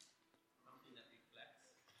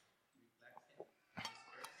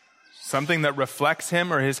 Something that reflects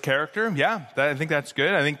Him or His character? Yeah, I think that's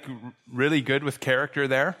good. I think really good with character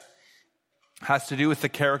there. Has to do with the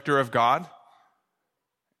character of God.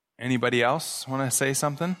 Anybody else want to say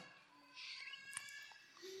something?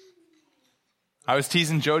 I was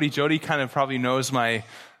teasing Jody. Jody kind of probably knows my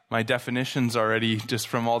definitions already just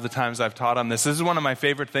from all the times I've taught on this. This is one of my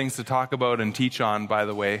favorite things to talk about and teach on, by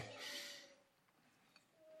the way.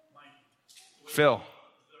 Phil.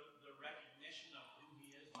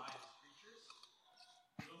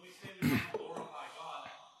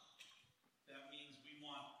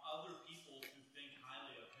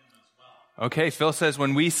 Okay, Phil says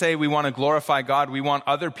when we say we want to glorify God, we want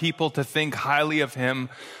other people to think highly of Him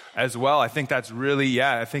as well. I think that's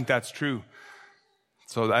I think that's true.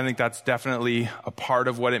 So I think that's definitely a part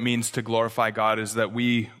of what it means to glorify God, is that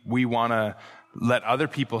we want to let other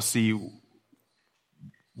people see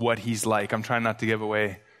what He's like. I'm trying not to give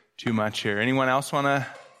away too much here. Anyone else want to?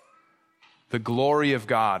 The glory of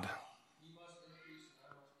God.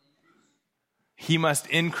 He must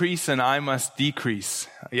increase and I must decrease.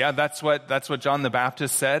 Yeah, that's what John the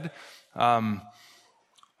Baptist said.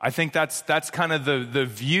 I think that's kind of the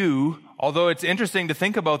view. Although it's interesting to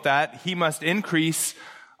think about that. He must increase,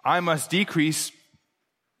 I must decrease.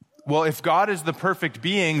 Well, if God is the perfect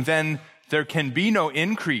being, then there can be no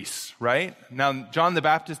increase, right? Now, John the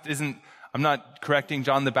Baptist I'm not correcting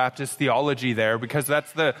John the Baptist's theology there, because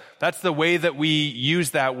that's the way that we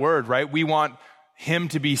use that word, right? We want Him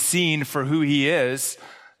to be seen for who He is.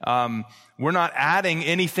 We're not adding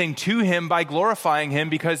anything to Him by glorifying Him,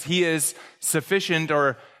 because He is sufficient,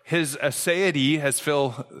 or His aseity, as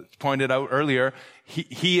Phil pointed out earlier,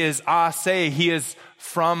 He is ase, He is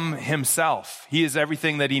from Himself. He is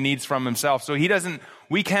everything that He needs from Himself. So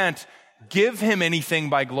we can't give Him anything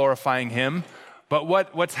by glorifying Him, but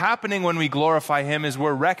what's happening when we glorify Him is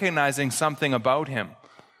we're recognizing something about Him.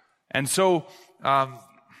 And so,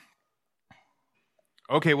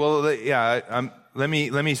 okay, well, yeah, let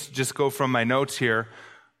me just go from my notes here.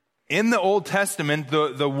 In the Old Testament,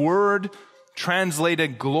 the word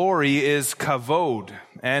translated glory is kavod.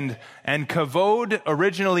 And kavod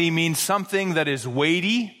originally means something that is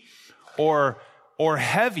weighty or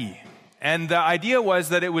heavy. And the idea was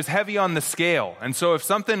that it was heavy on the scale. And so if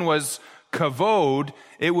something was kavod,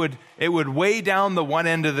 it would weigh down the one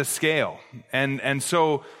end of the scale. And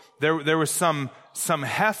so there was some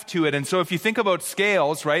heft to it. And so if you think about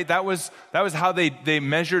scales, right, that was how they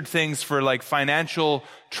measured things for like financial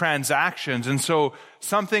transactions. And so if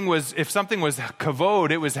something was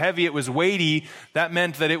kavod, it was heavy, it was weighty, that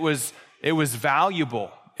meant that it was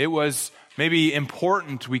valuable. It was maybe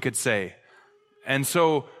important, we could say. And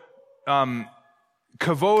so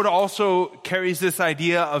kavod also carries this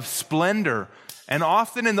idea of splendor. And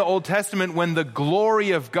often in the Old Testament, when the glory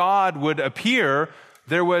of God would appear,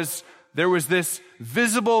 there was this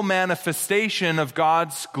visible manifestation of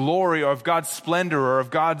God's glory, or of God's splendor, or of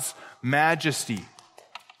God's majesty.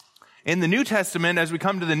 In the New Testament, as we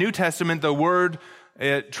come to the New Testament, the word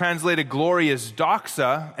translated glory is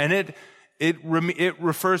doxa, and it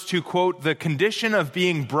refers to, quote, the condition of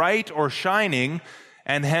being bright or shining,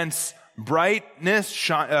 and hence brightness,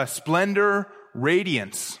 splendor,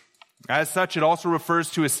 radiance. As such, it also refers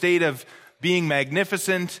to a state of being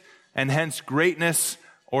magnificent, and hence greatness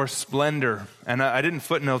or splendor. And I didn't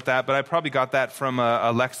footnote that, but I probably got that from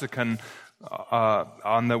a lexicon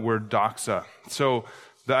on the word doxa. So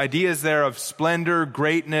the ideas there of splendor,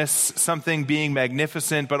 greatness, something being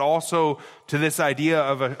magnificent, but also to this idea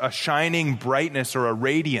of a shining brightness or a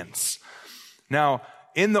radiance. Now,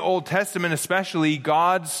 in the Old Testament especially,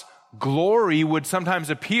 God's glory would sometimes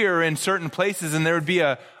appear in certain places, and there would be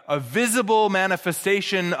a visible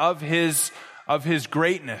manifestation of His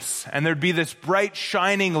greatness. And there'd be this bright,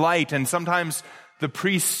 shining light, and sometimes the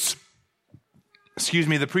priests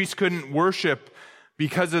couldn't worship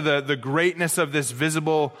because of the greatness of this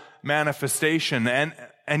visible manifestation.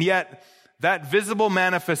 And yet, that visible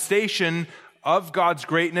manifestation of God's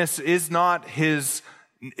greatness is not His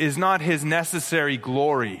necessary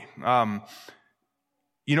glory.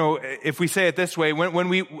 If we say it this way,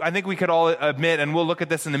 I think we could all admit, and we'll look at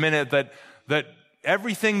this in a minute, that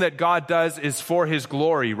everything that God does is for his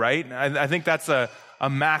glory, right? I think that's a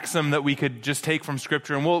maxim that we could just take from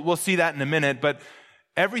Scripture, and we'll see that in a minute. But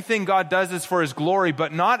everything God does is for his glory,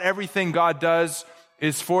 but not everything God does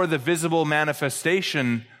is for the visible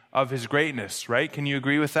manifestation of his greatness, right? Can you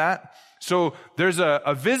agree with that? So there's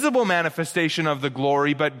a visible manifestation of the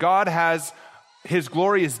glory, but God has, his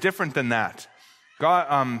glory is different than that. God,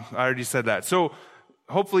 I already said that. So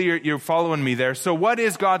hopefully you're following me there. So what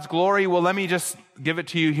is God's glory? Well, let me just give it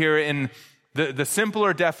to you here in the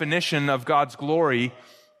simpler definition of God's glory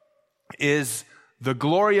is the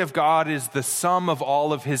glory of God is the sum of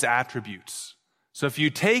all of his attributes. So if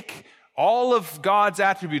you take all of God's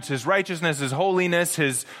attributes, his righteousness, his holiness,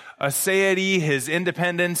 his aseity, his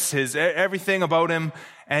independence, his everything about him,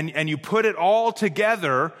 and you put it all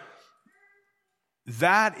together,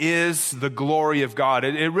 that is the glory of God.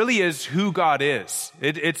 It really is who God is.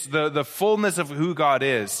 It's the fullness of who God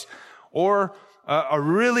is. Or a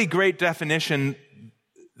really great definition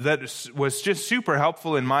that was just super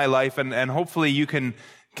helpful in my life, and hopefully you can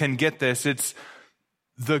get this. It's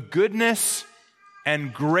the goodness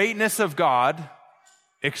and greatness of God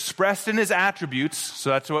expressed in his attributes.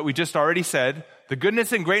 So that's what we just already said. The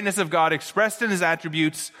goodness and greatness of God expressed in his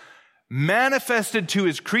attributes, manifested to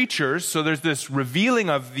his creatures. So there's this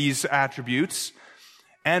revealing of these attributes,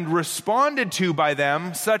 and responded to by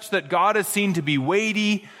them such that God is seen to be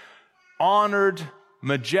weighty, honored,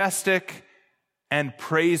 majestic, and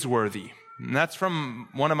praiseworthy. And that's from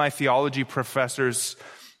one of my theology professors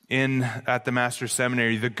at the Master's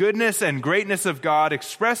Seminary. The goodness and greatness of God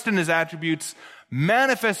expressed in his attributes,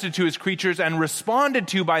 manifested to his creatures, and responded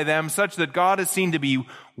to by them such that God is seen to be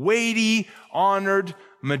weighty, honored,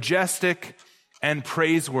 majestic, and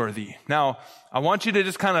praiseworthy. Now, I want you to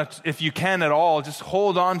just kind of, if you can at all, just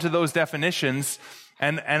hold on to those definitions.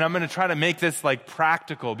 And I'm going to try to make this like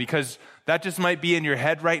practical, because that just might be in your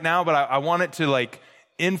head right now, but I want it to like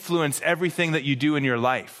influence everything that you do in your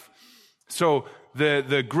life. So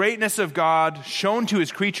the greatness of God shown to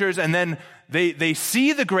his creatures, and then they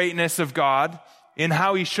see the greatness of God in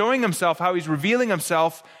how he's showing himself, how he's revealing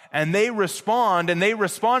himself, and they respond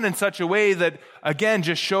in such a way that, again,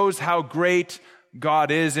 just shows how great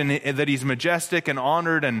God is, and that he's majestic and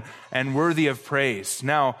honored and worthy of praise.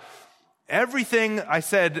 Now, everything I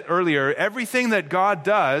said earlier, everything that God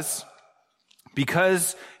does,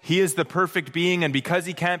 because he is the perfect being, and because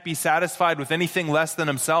he can't be satisfied with anything less than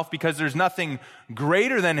himself, because there's nothing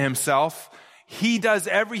greater than himself, he does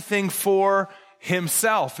everything for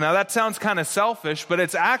himself. Now that sounds kind of selfish, but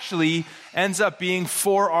it's actually ends up being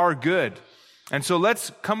for our good. And so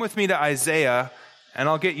let's come with me to Isaiah, and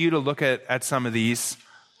I'll get you to look at some of these.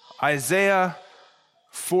 Isaiah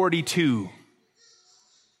 42.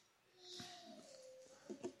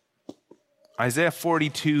 Isaiah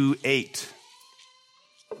 42:8.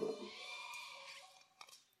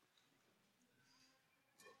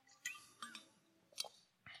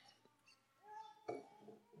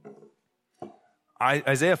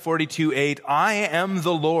 Isaiah 42:8, I am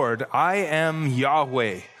the Lord, I am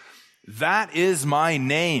Yahweh. That is my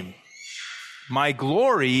name. My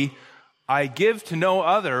glory I give to no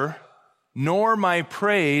other, nor my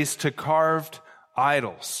praise to carved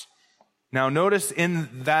idols. Now notice in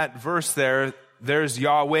that verse there's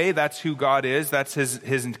Yahweh, that's who God is, that's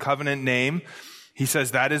his covenant name. He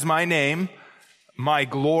says, that is my name. My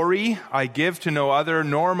glory I give to no other,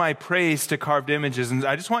 nor my praise to carved images. And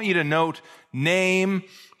I just want you to note name,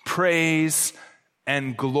 praise,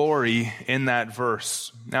 and glory in that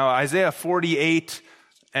verse. Now Isaiah 48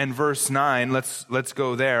 and verse 9, let's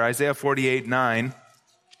go there. Isaiah 48:9.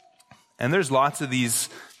 And there's lots of these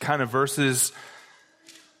kind of verses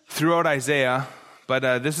throughout Isaiah,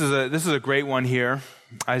 but this is a great one here.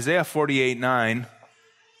 Isaiah 48:9.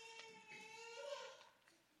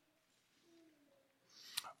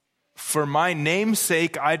 For my name's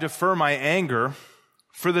sake I defer my anger.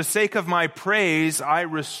 For the sake of my praise I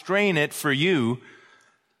restrain it for you,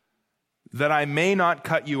 that I may not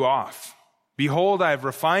cut you off. Behold, I have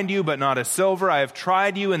refined you, but not as silver. I have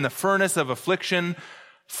tried you in the furnace of affliction.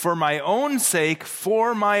 For my own sake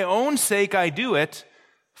I do it.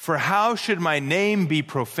 For how should my name be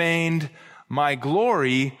profaned? My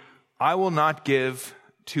glory I will not give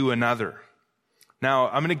to another. Now,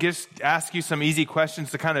 I'm going to just ask you some easy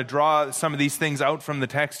questions to kind of draw some of these things out from the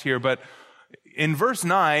text here. But in verse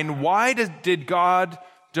 9, why did God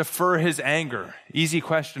defer his anger? Easy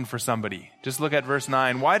question for somebody. Just look at verse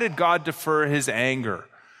 9. Why did God defer his anger?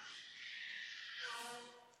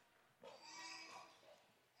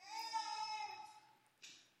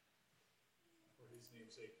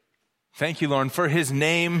 Thank you, Lauren. For his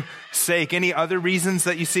name's sake. Any other reasons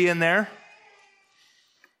that you see in there?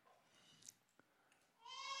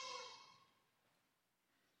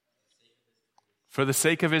 For the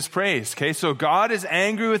sake of his praise. Okay, so God is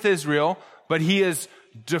angry with Israel, but he is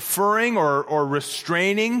deferring or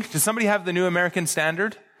restraining. Does somebody have the New American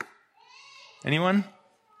Standard? Anyone?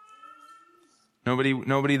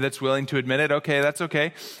 Nobody that's willing to admit it? Okay, that's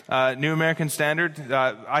okay. New American Standard.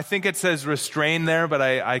 I think it says restrain there, but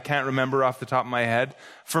I can't remember off the top of my head.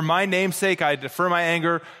 For my name's sake, I defer my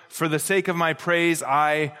anger. For the sake of my praise,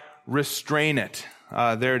 I restrain it.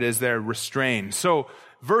 There it is there, restrain. So,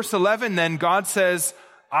 verse 11 then, God says,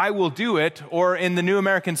 I will do it. Or in the New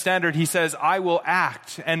American Standard, he says, I will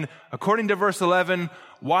act. And according to verse 11,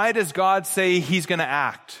 why does God say he's going to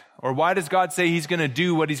act? Or why does God say he's going to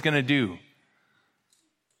do what he's going to do?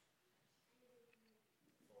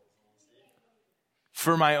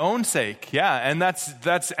 For my own sake, yeah, and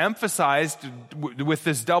that's emphasized with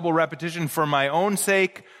this double repetition, for my own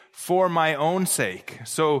sake, for my own sake.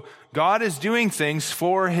 So God is doing things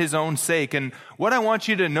for his own sake. And what I want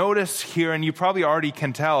you to notice here, and you probably already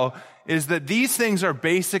can tell, is that these things are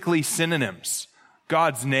basically synonyms.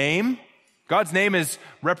 God's name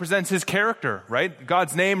represents his character, right?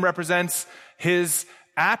 God's name represents his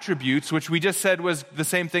attributes, which we just said was the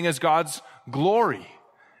same thing as God's glory.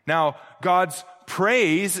 Now, God's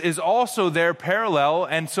praise is also there parallel,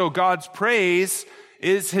 and so God's praise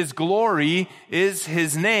is his glory, is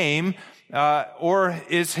his name, or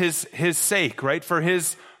is his sake, right? For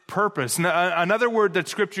his purpose. Another word that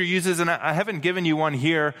Scripture uses, and I haven't given you one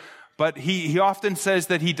here, but he often says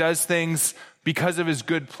that he does things because of his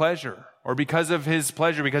good pleasure, or because of his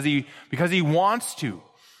pleasure, because he wants to.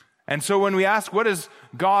 And so when we ask, what does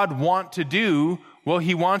God want to do? Well,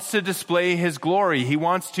 he wants to display his glory. He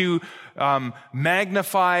wants to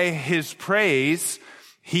magnify his praise.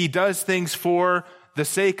 He does things for the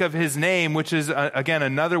sake of his name, which is, again,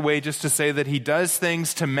 another way just to say that he does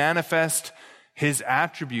things to manifest his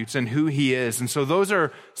attributes and who he is. And so those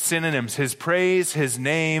are synonyms, his praise, his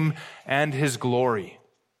name, and his glory.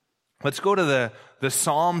 Let's go to the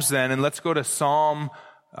Psalms then, and let's go to Psalm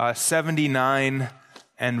 79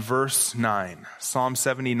 and verse 9. Psalm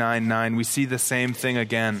 79, 9. We see the same thing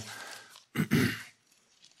again.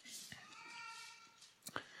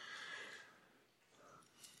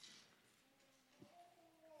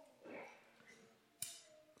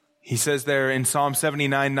 He says there in Psalm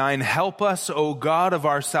 79, 9, help us, O God of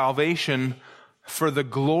our salvation, for the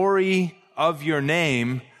glory of your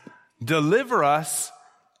name. Deliver us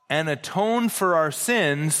and atone for our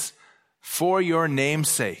sins for your name's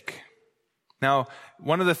sake. Now,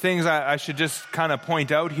 one of the things I should just kind of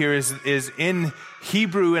point out here is in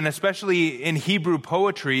Hebrew, and especially in Hebrew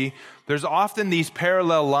poetry, there's often these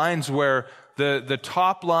parallel lines where the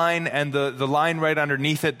top line and the line right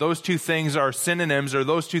underneath it, those two things are synonyms, or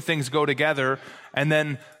those two things go together. And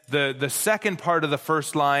then the second part of the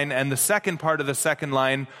first line and the second part of the second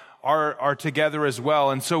line are together as well.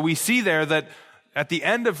 And so we see there that at the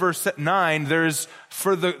end of verse 9, there's,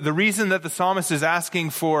 for the reason that the psalmist is asking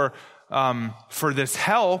for this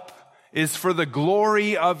help is for the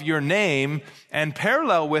glory of your name, and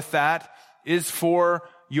parallel with that is for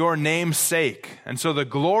your name's sake. And so the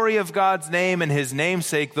glory of God's name and his name's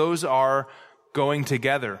sake, those are going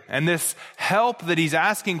together. And this help that he's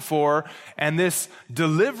asking for and this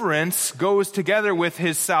deliverance goes together with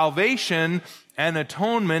his salvation and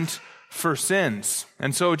atonement for sins.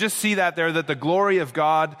 And so just see that there, that the glory of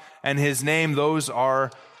God and his name, those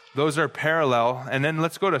are parallel. And then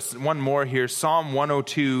let's go to one more here, Psalm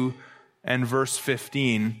 102 and verse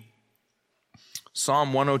 15.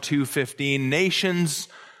 Psalm 102, 15. Nations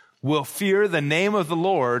will fear the name of the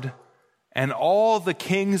Lord, and all the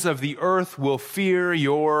kings of the earth will fear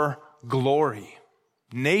your glory.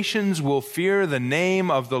 Nations will fear the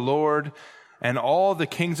name of the Lord, and all the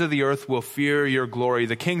kings of the earth will fear your glory.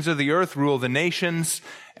 The kings of the earth rule the nations,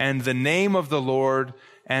 and the name of the Lord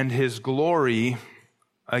and his glory,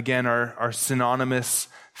 again, are synonymous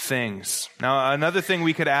things. Now, another thing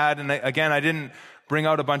we could add, and again, I didn't bring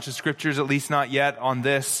out a bunch of scriptures, at least not yet on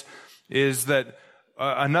this, is that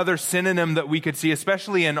another synonym that we could see,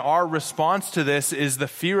 especially in our response to this, is the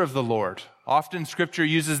fear of the Lord. Often scripture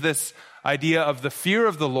uses this idea of the fear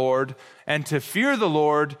of the Lord, and to fear the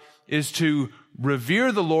Lord is to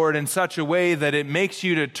revere the Lord in such a way that it makes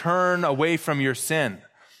you to turn away from your sin.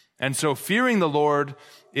 And so fearing the Lord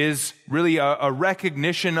is really a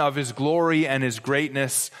recognition of his glory and his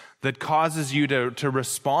greatness that causes you to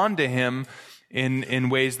respond to him in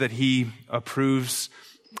ways that he approves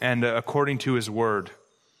and according to his word.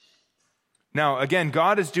 Now, again,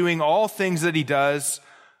 God is doing all things that he does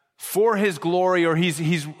for his glory, or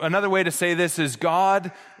he's another way to say this is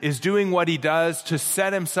God is doing what he does to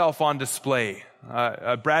set himself on display.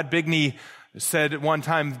 Brad Bigney said at one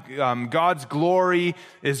time, God's glory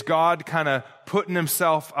is God kind of putting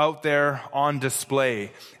himself out there on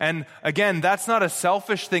display. And again, that's not a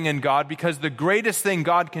selfish thing in God, because the greatest thing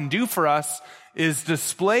God can do for us is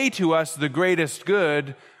display to us the greatest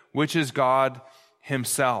good, which is God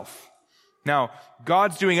himself. Now,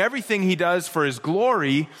 God's doing everything he does for his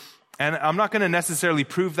glory, and I'm not going to necessarily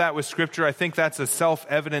prove that with Scripture. I think that's a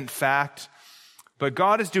self-evident fact. But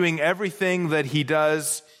God is doing everything that he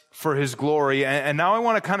does for his glory. And now I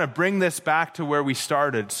want to kind of bring this back to where we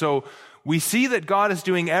started. So we see that God is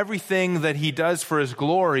doing everything that he does for his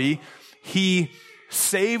glory. He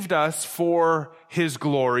saved us for his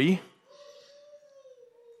glory.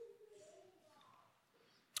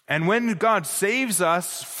 And when God saves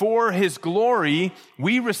us for his glory,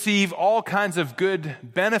 we receive all kinds of good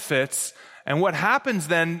benefits. And what happens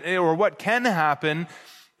then, or what can happen,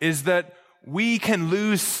 is that we can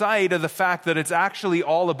lose sight of the fact that it's actually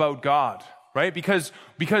all about God, right? Because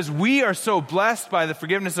we are so blessed by the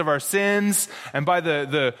forgiveness of our sins and by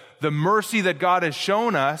the mercy that God has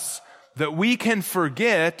shown us, that we can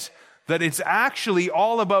forget that it's actually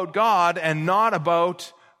all about God and not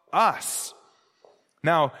about us.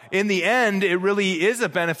 Now, in the end, it really is a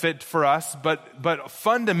benefit for us, but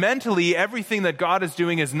fundamentally, everything that God is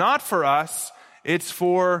doing is not for us, it's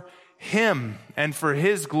for him and for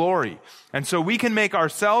his glory. And so we can make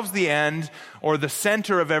ourselves the end or the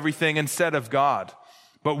center of everything instead of God.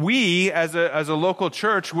 But we, as a local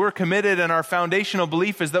church, we're committed, and our foundational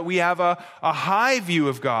belief is that we have a high view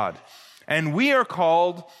of God. And we are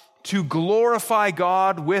called to glorify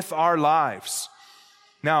God with our lives.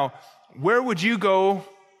 Now, where would you go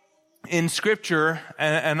in Scripture,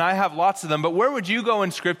 and I have lots of them, but where would you go in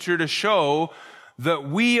Scripture to show that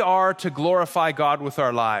we are to glorify God with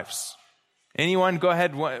our lives? Anyone? Go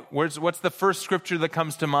ahead. What's the first Scripture that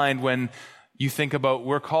comes to mind when you think about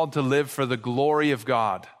we're called to live for the glory of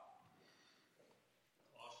God?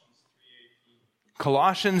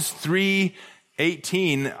 Colossians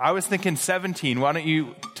 3:18. I was thinking 17. Why don't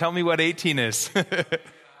you tell me what 18 is?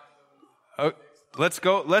 Oh, let's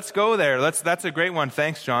go there. That's a great one.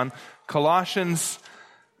 Thanks, John. Colossians,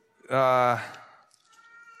 while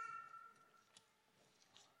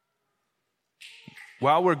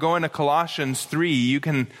we're going to Colossians 3, you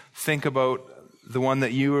can think about the one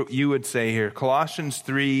that you would say here. Colossians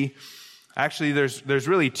 3, actually there's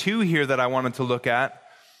really two here that I wanted to look at.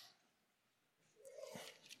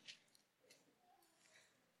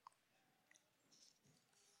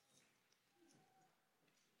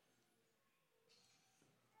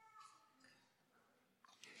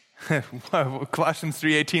 Colossians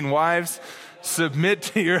 3:18, wives, submit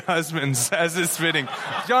to your husbands as is fitting.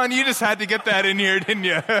 John, you just had to get that in here, didn't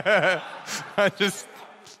you?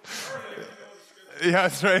 Yeah,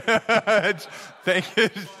 that's right. Thank you.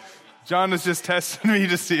 John was just testing me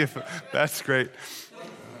to see if that's great.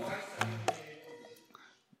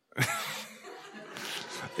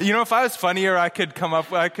 You know, if I was funnier, I could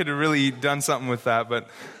have really done something with that, but,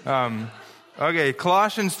 okay,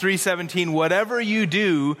 Colossians 3:17, whatever you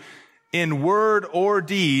do in word or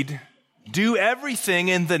deed, do everything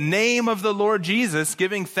in the name of the Lord Jesus,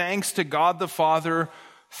 giving thanks to God the Father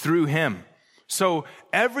through him. So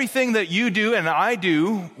everything that you do and I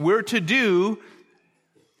do, we're to do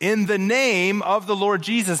in the name of the Lord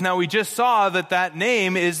Jesus. Now, we just saw that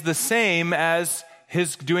name is the same as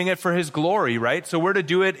his doing it for his glory, right? So we're to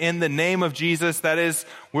do it in the name of Jesus. That is,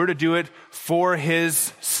 we're to do it for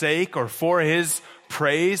his sake or for his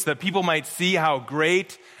praise, that people might see how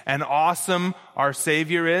great and awesome our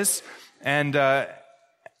Savior is. And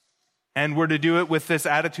we're to do it with this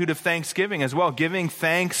attitude of thanksgiving as well, giving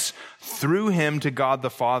thanks through him to God the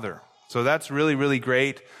Father. So that's really, really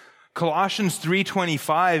great. Colossians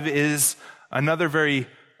 3:25 is another very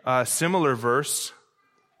similar verse.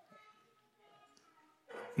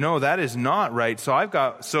 No, that is not right.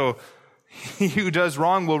 So he who does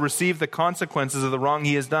wrong will receive the consequences of the wrong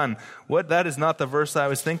he has done. That is not the verse I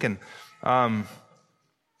was thinking.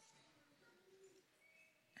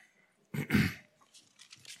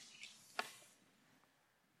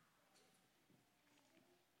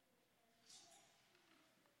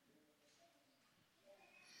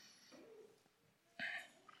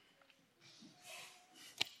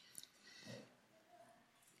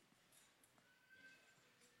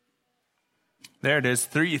 There it is,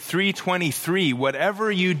 3:23.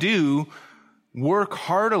 Whatever you do, work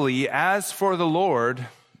heartily as for the Lord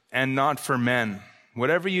and not for men.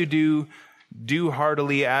 Whatever you do, do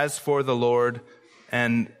heartily as for the Lord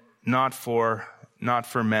and not for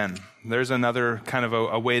men. There's another kind of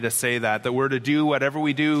a way to say that we're to do whatever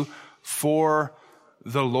we do for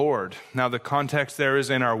the Lord. Now, the context there is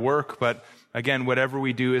in our work, but again, whatever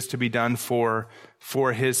we do is to be done for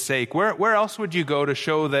his sake. Where else would you go to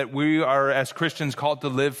show that we are, as Christians, called to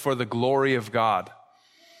live for the glory of God?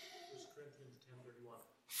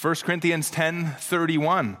 1 Corinthians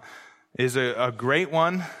 10:31 is a great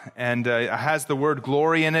one, and has the word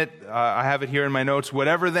glory in it. I have it here in my notes.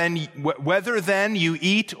 Whether then you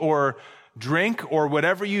eat or drink or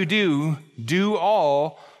whatever you do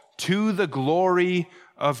all to the glory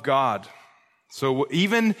of God. So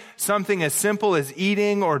even something as simple as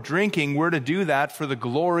eating or drinking, we're to do that for the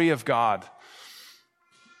glory of God.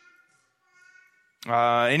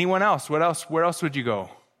 Anyone else? Where else would you go?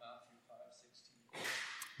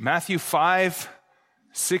 Matthew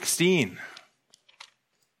 5:16.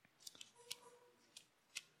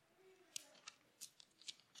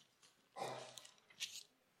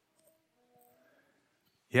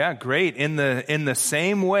 Yeah, great. In the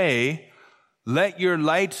same way, let your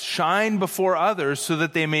light shine before others so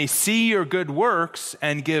that they may see your good works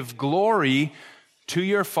and give glory to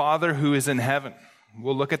your Father who is in heaven.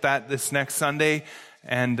 We'll look at that this next Sunday,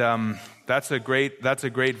 and that's a great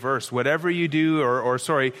verse. Whatever you do,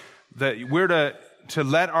 that we're to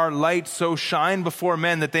let our light so shine before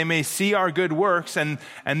men that they may see our good works, and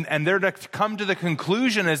they're to come to the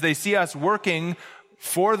conclusion as they see us working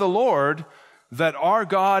for the Lord that our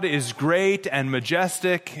God is great and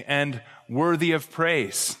majestic and worthy of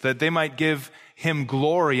praise, that they might give him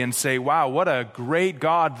glory and say, wow, what a great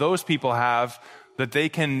God those people have, that they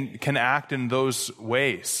can act in those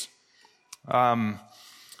ways.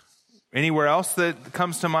 Anywhere else that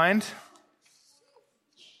comes to mind?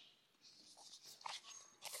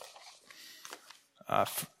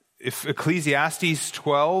 If Ecclesiastes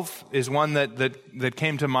 12 is one that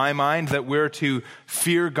came to my mind, that we're to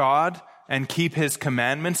fear God and keep his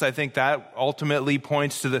commandments, I think that ultimately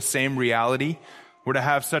points to the same reality. We're to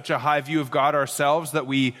have such a high view of God ourselves that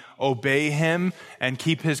we obey him and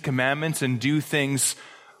keep his commandments and do things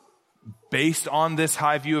based on this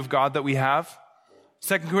high view of God that we have.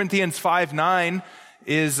 2 Corinthians 5:9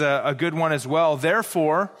 is a good one as well.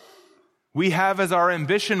 Therefore, we have as our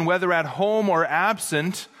ambition, whether at home or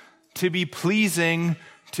absent, to be pleasing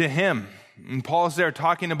to him. And Paul's there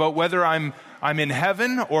talking about whether I'm in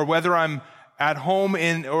heaven or whether I'm at home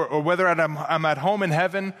or whether I'm at home in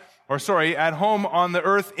heaven, at home on the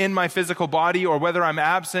earth in my physical body, or whether I'm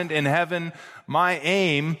absent in heaven. My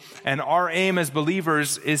aim and our aim as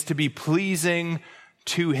believers is to be pleasing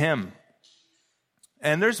to him.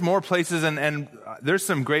 And there's more places, and there's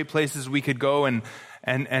some great places we could go and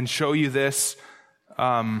show you this.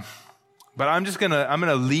 But I'm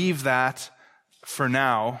gonna leave that for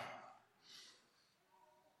now,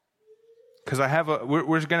 because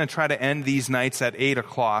we're going to try to end these nights at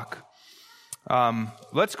 8:00.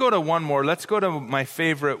 Let's go to one more. Let's go to my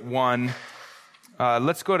favorite one.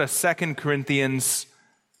 Let's go to 2 Corinthians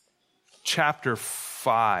chapter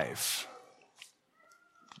 5.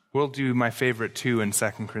 We'll do my favorite two in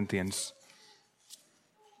 2 Corinthians.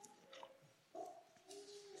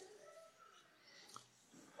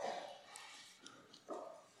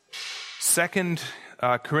 Second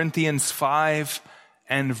Corinthians 5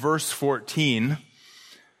 and verse 14,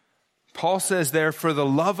 Paul says there, for the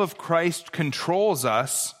love of Christ controls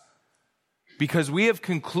us, because we have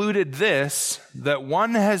concluded this, that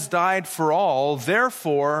one has died for all,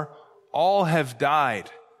 therefore all have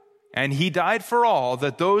died. And he died for all,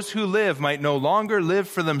 that those who live might no longer live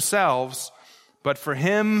for themselves, but for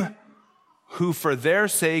him who for their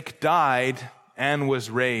sake died and was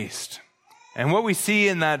raised. And what we see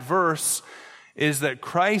in that verse is that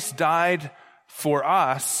Christ died for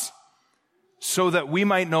us so that we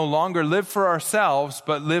might no longer live for ourselves,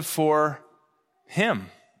 but live for him,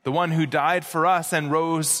 the one who died for us and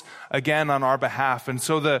rose again on our behalf. And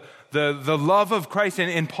so the love of Christ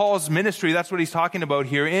in Paul's ministry, that's what he's talking about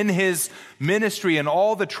here. In his ministry and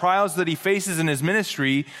all the trials that he faces in his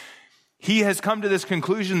ministry, he has come to this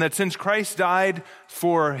conclusion that since Christ died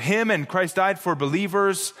for him and Christ died for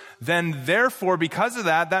believers, then therefore, because of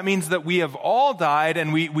that, that means that we have all died,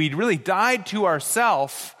 and we really died to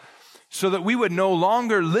ourselves so that we would no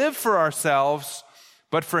longer live for ourselves,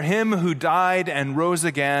 but for him who died and rose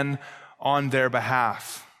again on their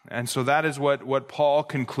behalf. And so that is what Paul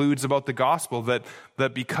concludes about the gospel, that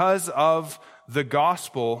because of the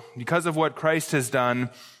gospel, because of what Christ has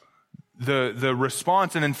done, the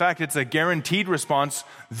response, and in fact, it's a guaranteed response,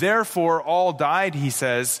 therefore all died, he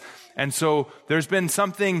says. And so there's been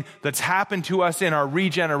something that's happened to us in our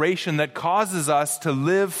regeneration that causes us to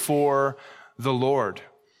live for the Lord.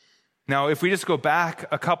 Now, if we just go back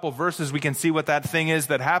a couple verses, we can see what that thing is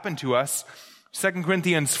that happened to us. 2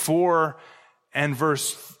 Corinthians 4 and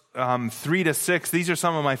verse 3 to 6. These are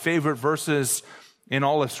some of my favorite verses in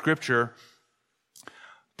all of Scripture.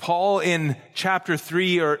 Paul in chapter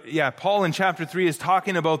 3 is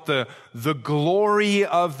talking about the glory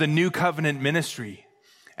of the new covenant ministry.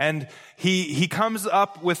 And he comes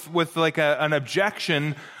up with like an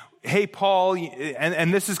objection. Hey, Paul,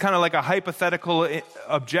 and this is kind of like a hypothetical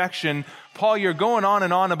objection. Paul, you're going on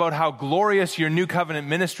and on about how glorious your new covenant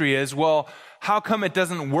ministry is. Well, how come it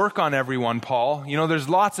doesn't work on everyone, Paul? You know, there's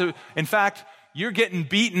in fact, you're getting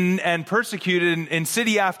beaten and persecuted in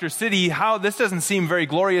city after city. This doesn't seem very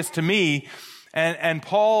glorious to me. And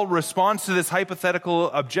Paul responds to this hypothetical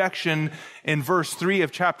objection in verse 3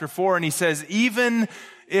 of chapter 4, and he says, even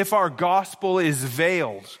if our gospel is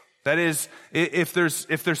veiled, that is, if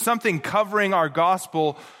there's something covering our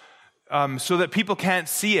gospel so that people can't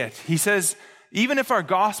see it, he says, even if our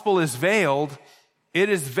gospel is veiled, it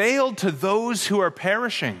is veiled to those who are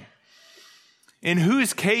perishing, in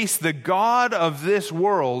whose case the God of this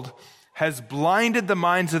world has blinded the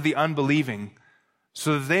minds of the unbelieving,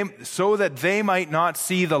 so that they might not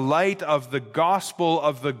see the light of the gospel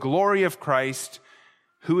of the glory of Christ,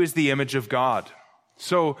 who is the image of God.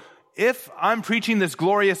 So if I'm preaching this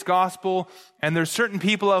glorious gospel and there's certain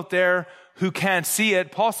people out there who can't see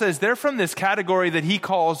it, Paul says they're from this category that he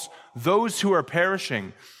calls those who are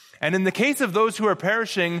perishing. And in the case of those who are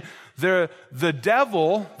perishing, the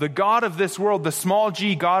devil, the God of this world, the small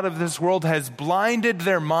g God of this world, has blinded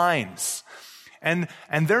their minds. And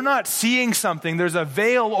they're not seeing something. There's a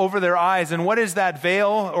veil over their eyes. And what is that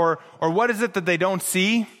veil? Or what is it that they don't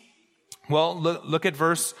see? Well, look at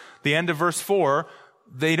the end of verse 4.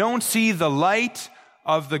 They don't see the light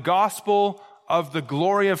of the gospel of the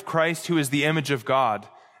glory of Christ, who is the image of God.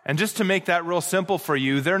 And just to make that real simple for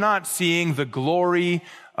you, they're not seeing the glory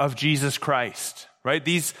of Jesus Christ, right?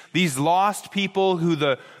 These lost people who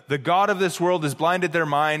the God of this world has blinded their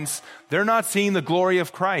minds, they're not seeing the glory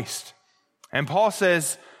of Christ. And Paul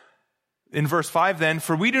says in verse 5 then,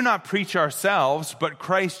 for we do not preach ourselves, but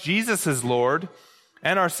Christ Jesus as Lord,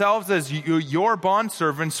 and ourselves as your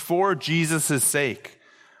bondservants for Jesus' sake.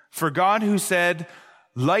 For God, who said,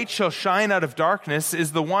 light shall shine out of darkness,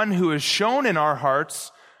 is the one who has shown in our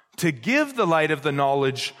hearts to give the light of the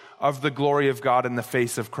knowledge of the glory of God in the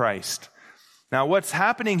face of Christ. Now, what's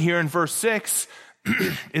happening here in verse 6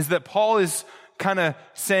 is that Paul is kind of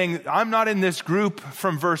saying, I'm not in this group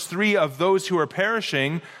from verse 3 of those who are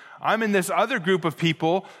perishing. I'm in this other group of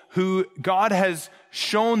people who God has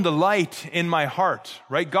shown the light in my heart,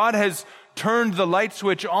 right? God has turned the light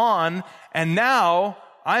switch on, and now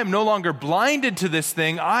I am no longer blinded to this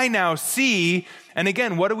thing. I now see, and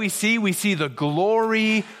again, what do we see? We see the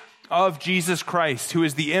glory of Jesus Christ, who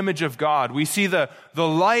is the image of God. We see the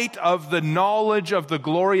light of the knowledge of the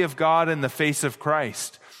glory of God in the face of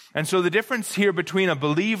Christ. And so the difference here between a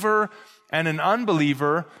believer and an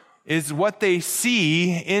unbeliever is what they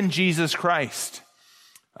see in Jesus Christ.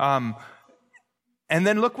 And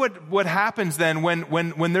then look what happens then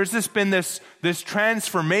when there's been this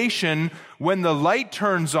transformation, when the light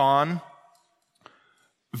turns on.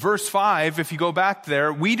 Verse 5, if you go back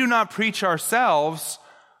there, we do not preach ourselves,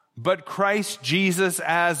 but Christ Jesus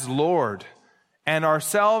as Lord, and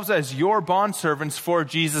ourselves as your bondservants for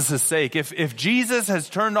Jesus' sake. If Jesus has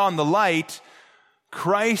turned on the light,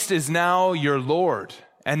 Christ is now your Lord.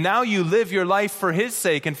 And now you live your life for His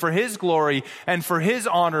sake and for His glory and for His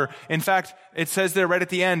honor. In fact, it says there right at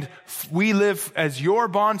the end, we live as your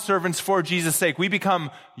bondservants for Jesus' sake. We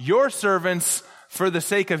become your servants for the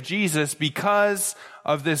sake of Jesus because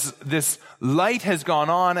of this light has gone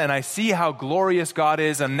on, and I see how glorious God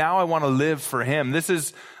is, and now I want to live for Him. This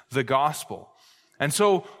is the gospel. And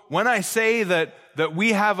so when I say that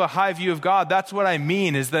we have a high view of God, that's what I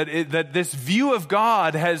mean, is that this view of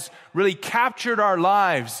God has really captured our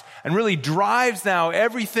lives and really drives now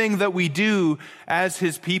everything that we do as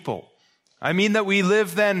His people. I mean that we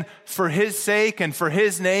live then for His sake and for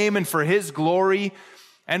His name and for His glory,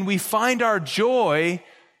 and we find our joy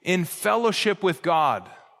in fellowship with God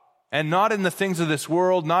and not in the things of this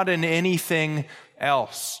world, not in anything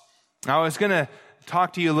else. Now, I was going to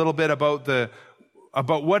talk to you a little bit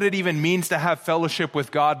about what it even means to have fellowship with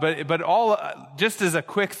God, but all just as a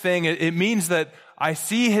quick thing, it means that I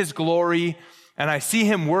see His glory and I see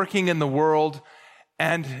Him working in the world,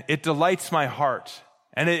 and it delights my heart,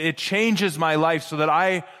 and it changes my life so that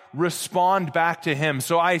I respond back to Him.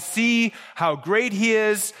 So I see how great He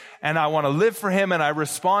is, and I want to live for Him, and I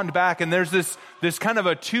respond back. And there's this kind of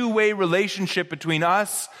a two-way relationship between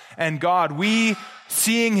us and God. We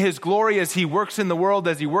seeing His glory as He works in the world,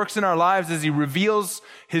 as He works in our lives, as He reveals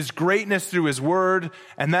His greatness through His word,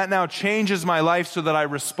 and that now changes my life so that I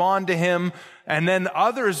respond to Him And then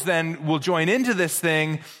others then will join into this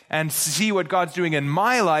thing and see what God's doing in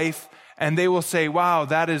my life, and they will say, wow,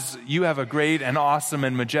 you have a great and awesome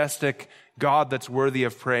and majestic God that's worthy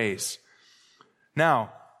of praise.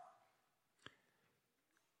 Now,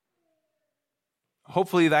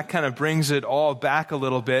 hopefully that kind of brings it all back a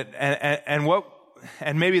little bit, and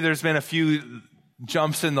maybe there's been a few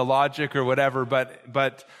jumps in the logic or whatever,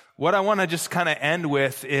 but what I want to just kind of end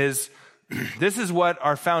with is this is what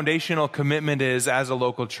our foundational commitment is as a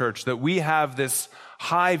local church, that we have this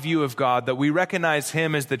high view of God, that we recognize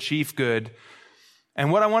Him as the chief good. And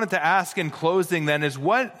what I wanted to ask in closing then is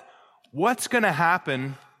what's going to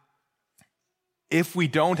happen if we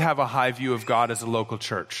don't have a high view of God as a local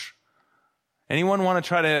church? Anyone want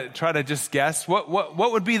to try to just guess? What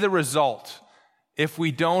would be the result if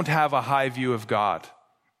we don't have a high view of God?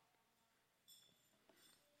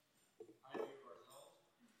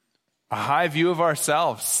 A high view of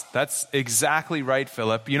ourselves. That's exactly right,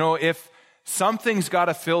 Philip. If something's got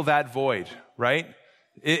to fill that void, right?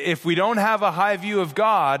 If we don't have a high view of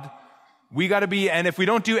God, and if we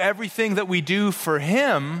don't do everything that we do for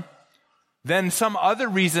Him, then some other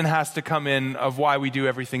reason has to come in of why we do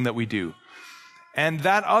everything that we do. And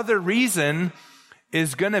that other reason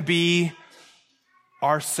is going to be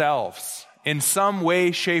ourselves in some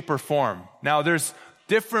way, shape, or form. Now, there's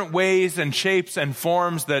different ways and shapes and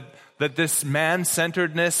forms that this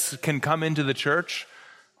man-centeredness can come into the church.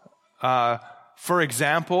 For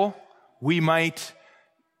example, we might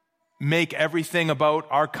make everything about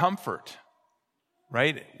our comfort,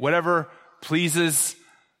 right? Whatever pleases,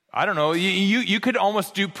 I don't know, you could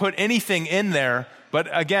almost put anything in there. But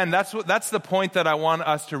again, that's the point that I want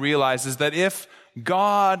us to realize, is that if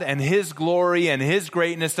God and His glory and His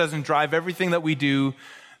greatness doesn't drive everything that we do,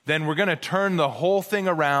 then we're going to turn the whole thing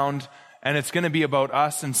around, and it's going to be about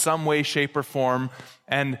us in some way, shape, or form.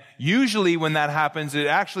 And usually when that happens, it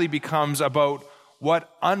actually becomes about what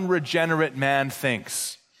unregenerate man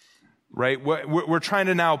thinks, right? We're trying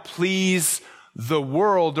to now please the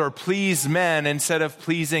world or please men instead of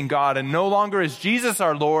pleasing God. And no longer is Jesus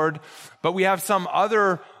our Lord, but we have some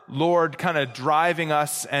other Lord kind of driving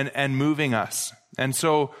us and moving us. And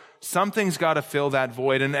so something's got to fill that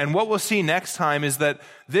void. And what we'll see next time is that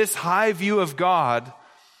this high view of God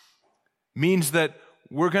means that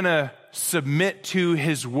we're going to submit to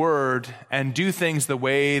His word and do things the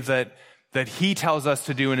way that He tells us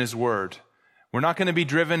to do in His word. We're not going to be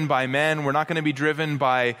driven by men. We're not going to be driven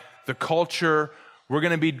by the culture. We're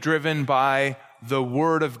going to be driven by the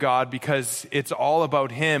word of God, because it's all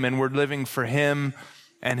about Him, and we're living for Him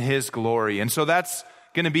and His glory. And so that's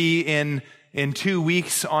going to be in 2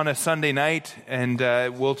 weeks on a Sunday night, and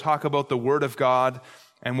we'll talk about the word of God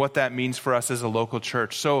and what that means for us as a local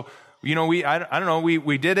church. So, I don't know,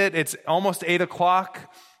 we did it. It's almost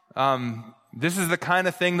 8:00. This is the kind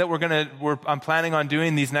of thing that I'm planning on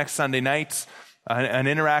doing these next Sunday nights. An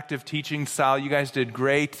interactive teaching style. You guys did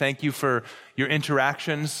great. Thank you for your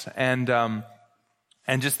interactions, and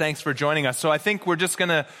just thanks for joining us. So I think we're just going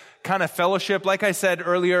to kind of fellowship. Like I said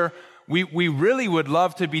earlier, we really would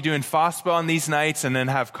love to be doing FOSPA on these nights and then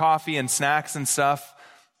have coffee and snacks and stuff.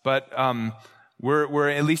 But we're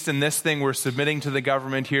at least in this thing, we're submitting to the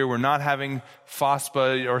government here. We're not having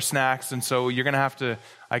FOSPA or snacks, and so you're going to have to,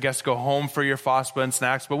 I guess, go home for your FOSPA and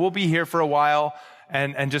snacks. But we'll be here for a while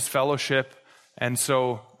and just fellowship. And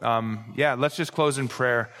so, let's just close in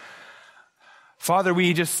prayer. Father,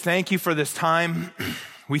 we just thank You for this time.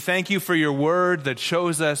 We thank You for Your word that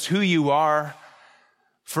shows us who You are,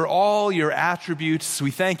 for all Your attributes. We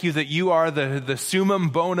thank You that You are the summum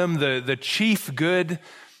bonum, the chief good,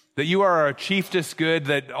 that You are our chiefest good,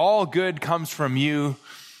 that all good comes from You.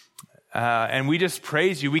 And we just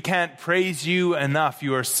praise You. We can't praise You enough.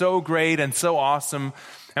 You are so great and so awesome.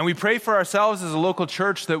 And we pray for ourselves as a local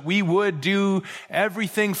church that we would do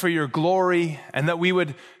everything for Your glory, and that we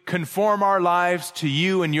would conform our lives to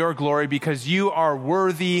You and Your glory, because You are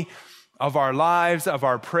worthy of our lives, of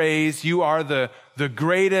our praise. You are the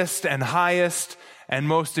greatest and highest and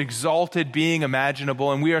most exalted being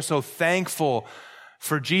imaginable. And we are so thankful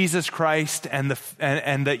for Jesus Christ and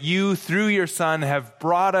that You, through Your Son, have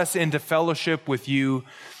brought us into fellowship with You,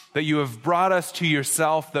 that You have brought us to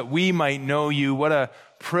Yourself, that we might know You. What a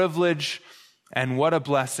privilege and what a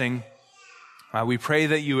blessing. We pray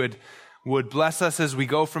that You would bless us as we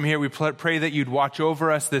go from here. We pray that You'd watch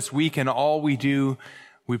over us this week in all we do.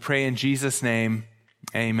 We pray in Jesus' name,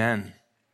 amen.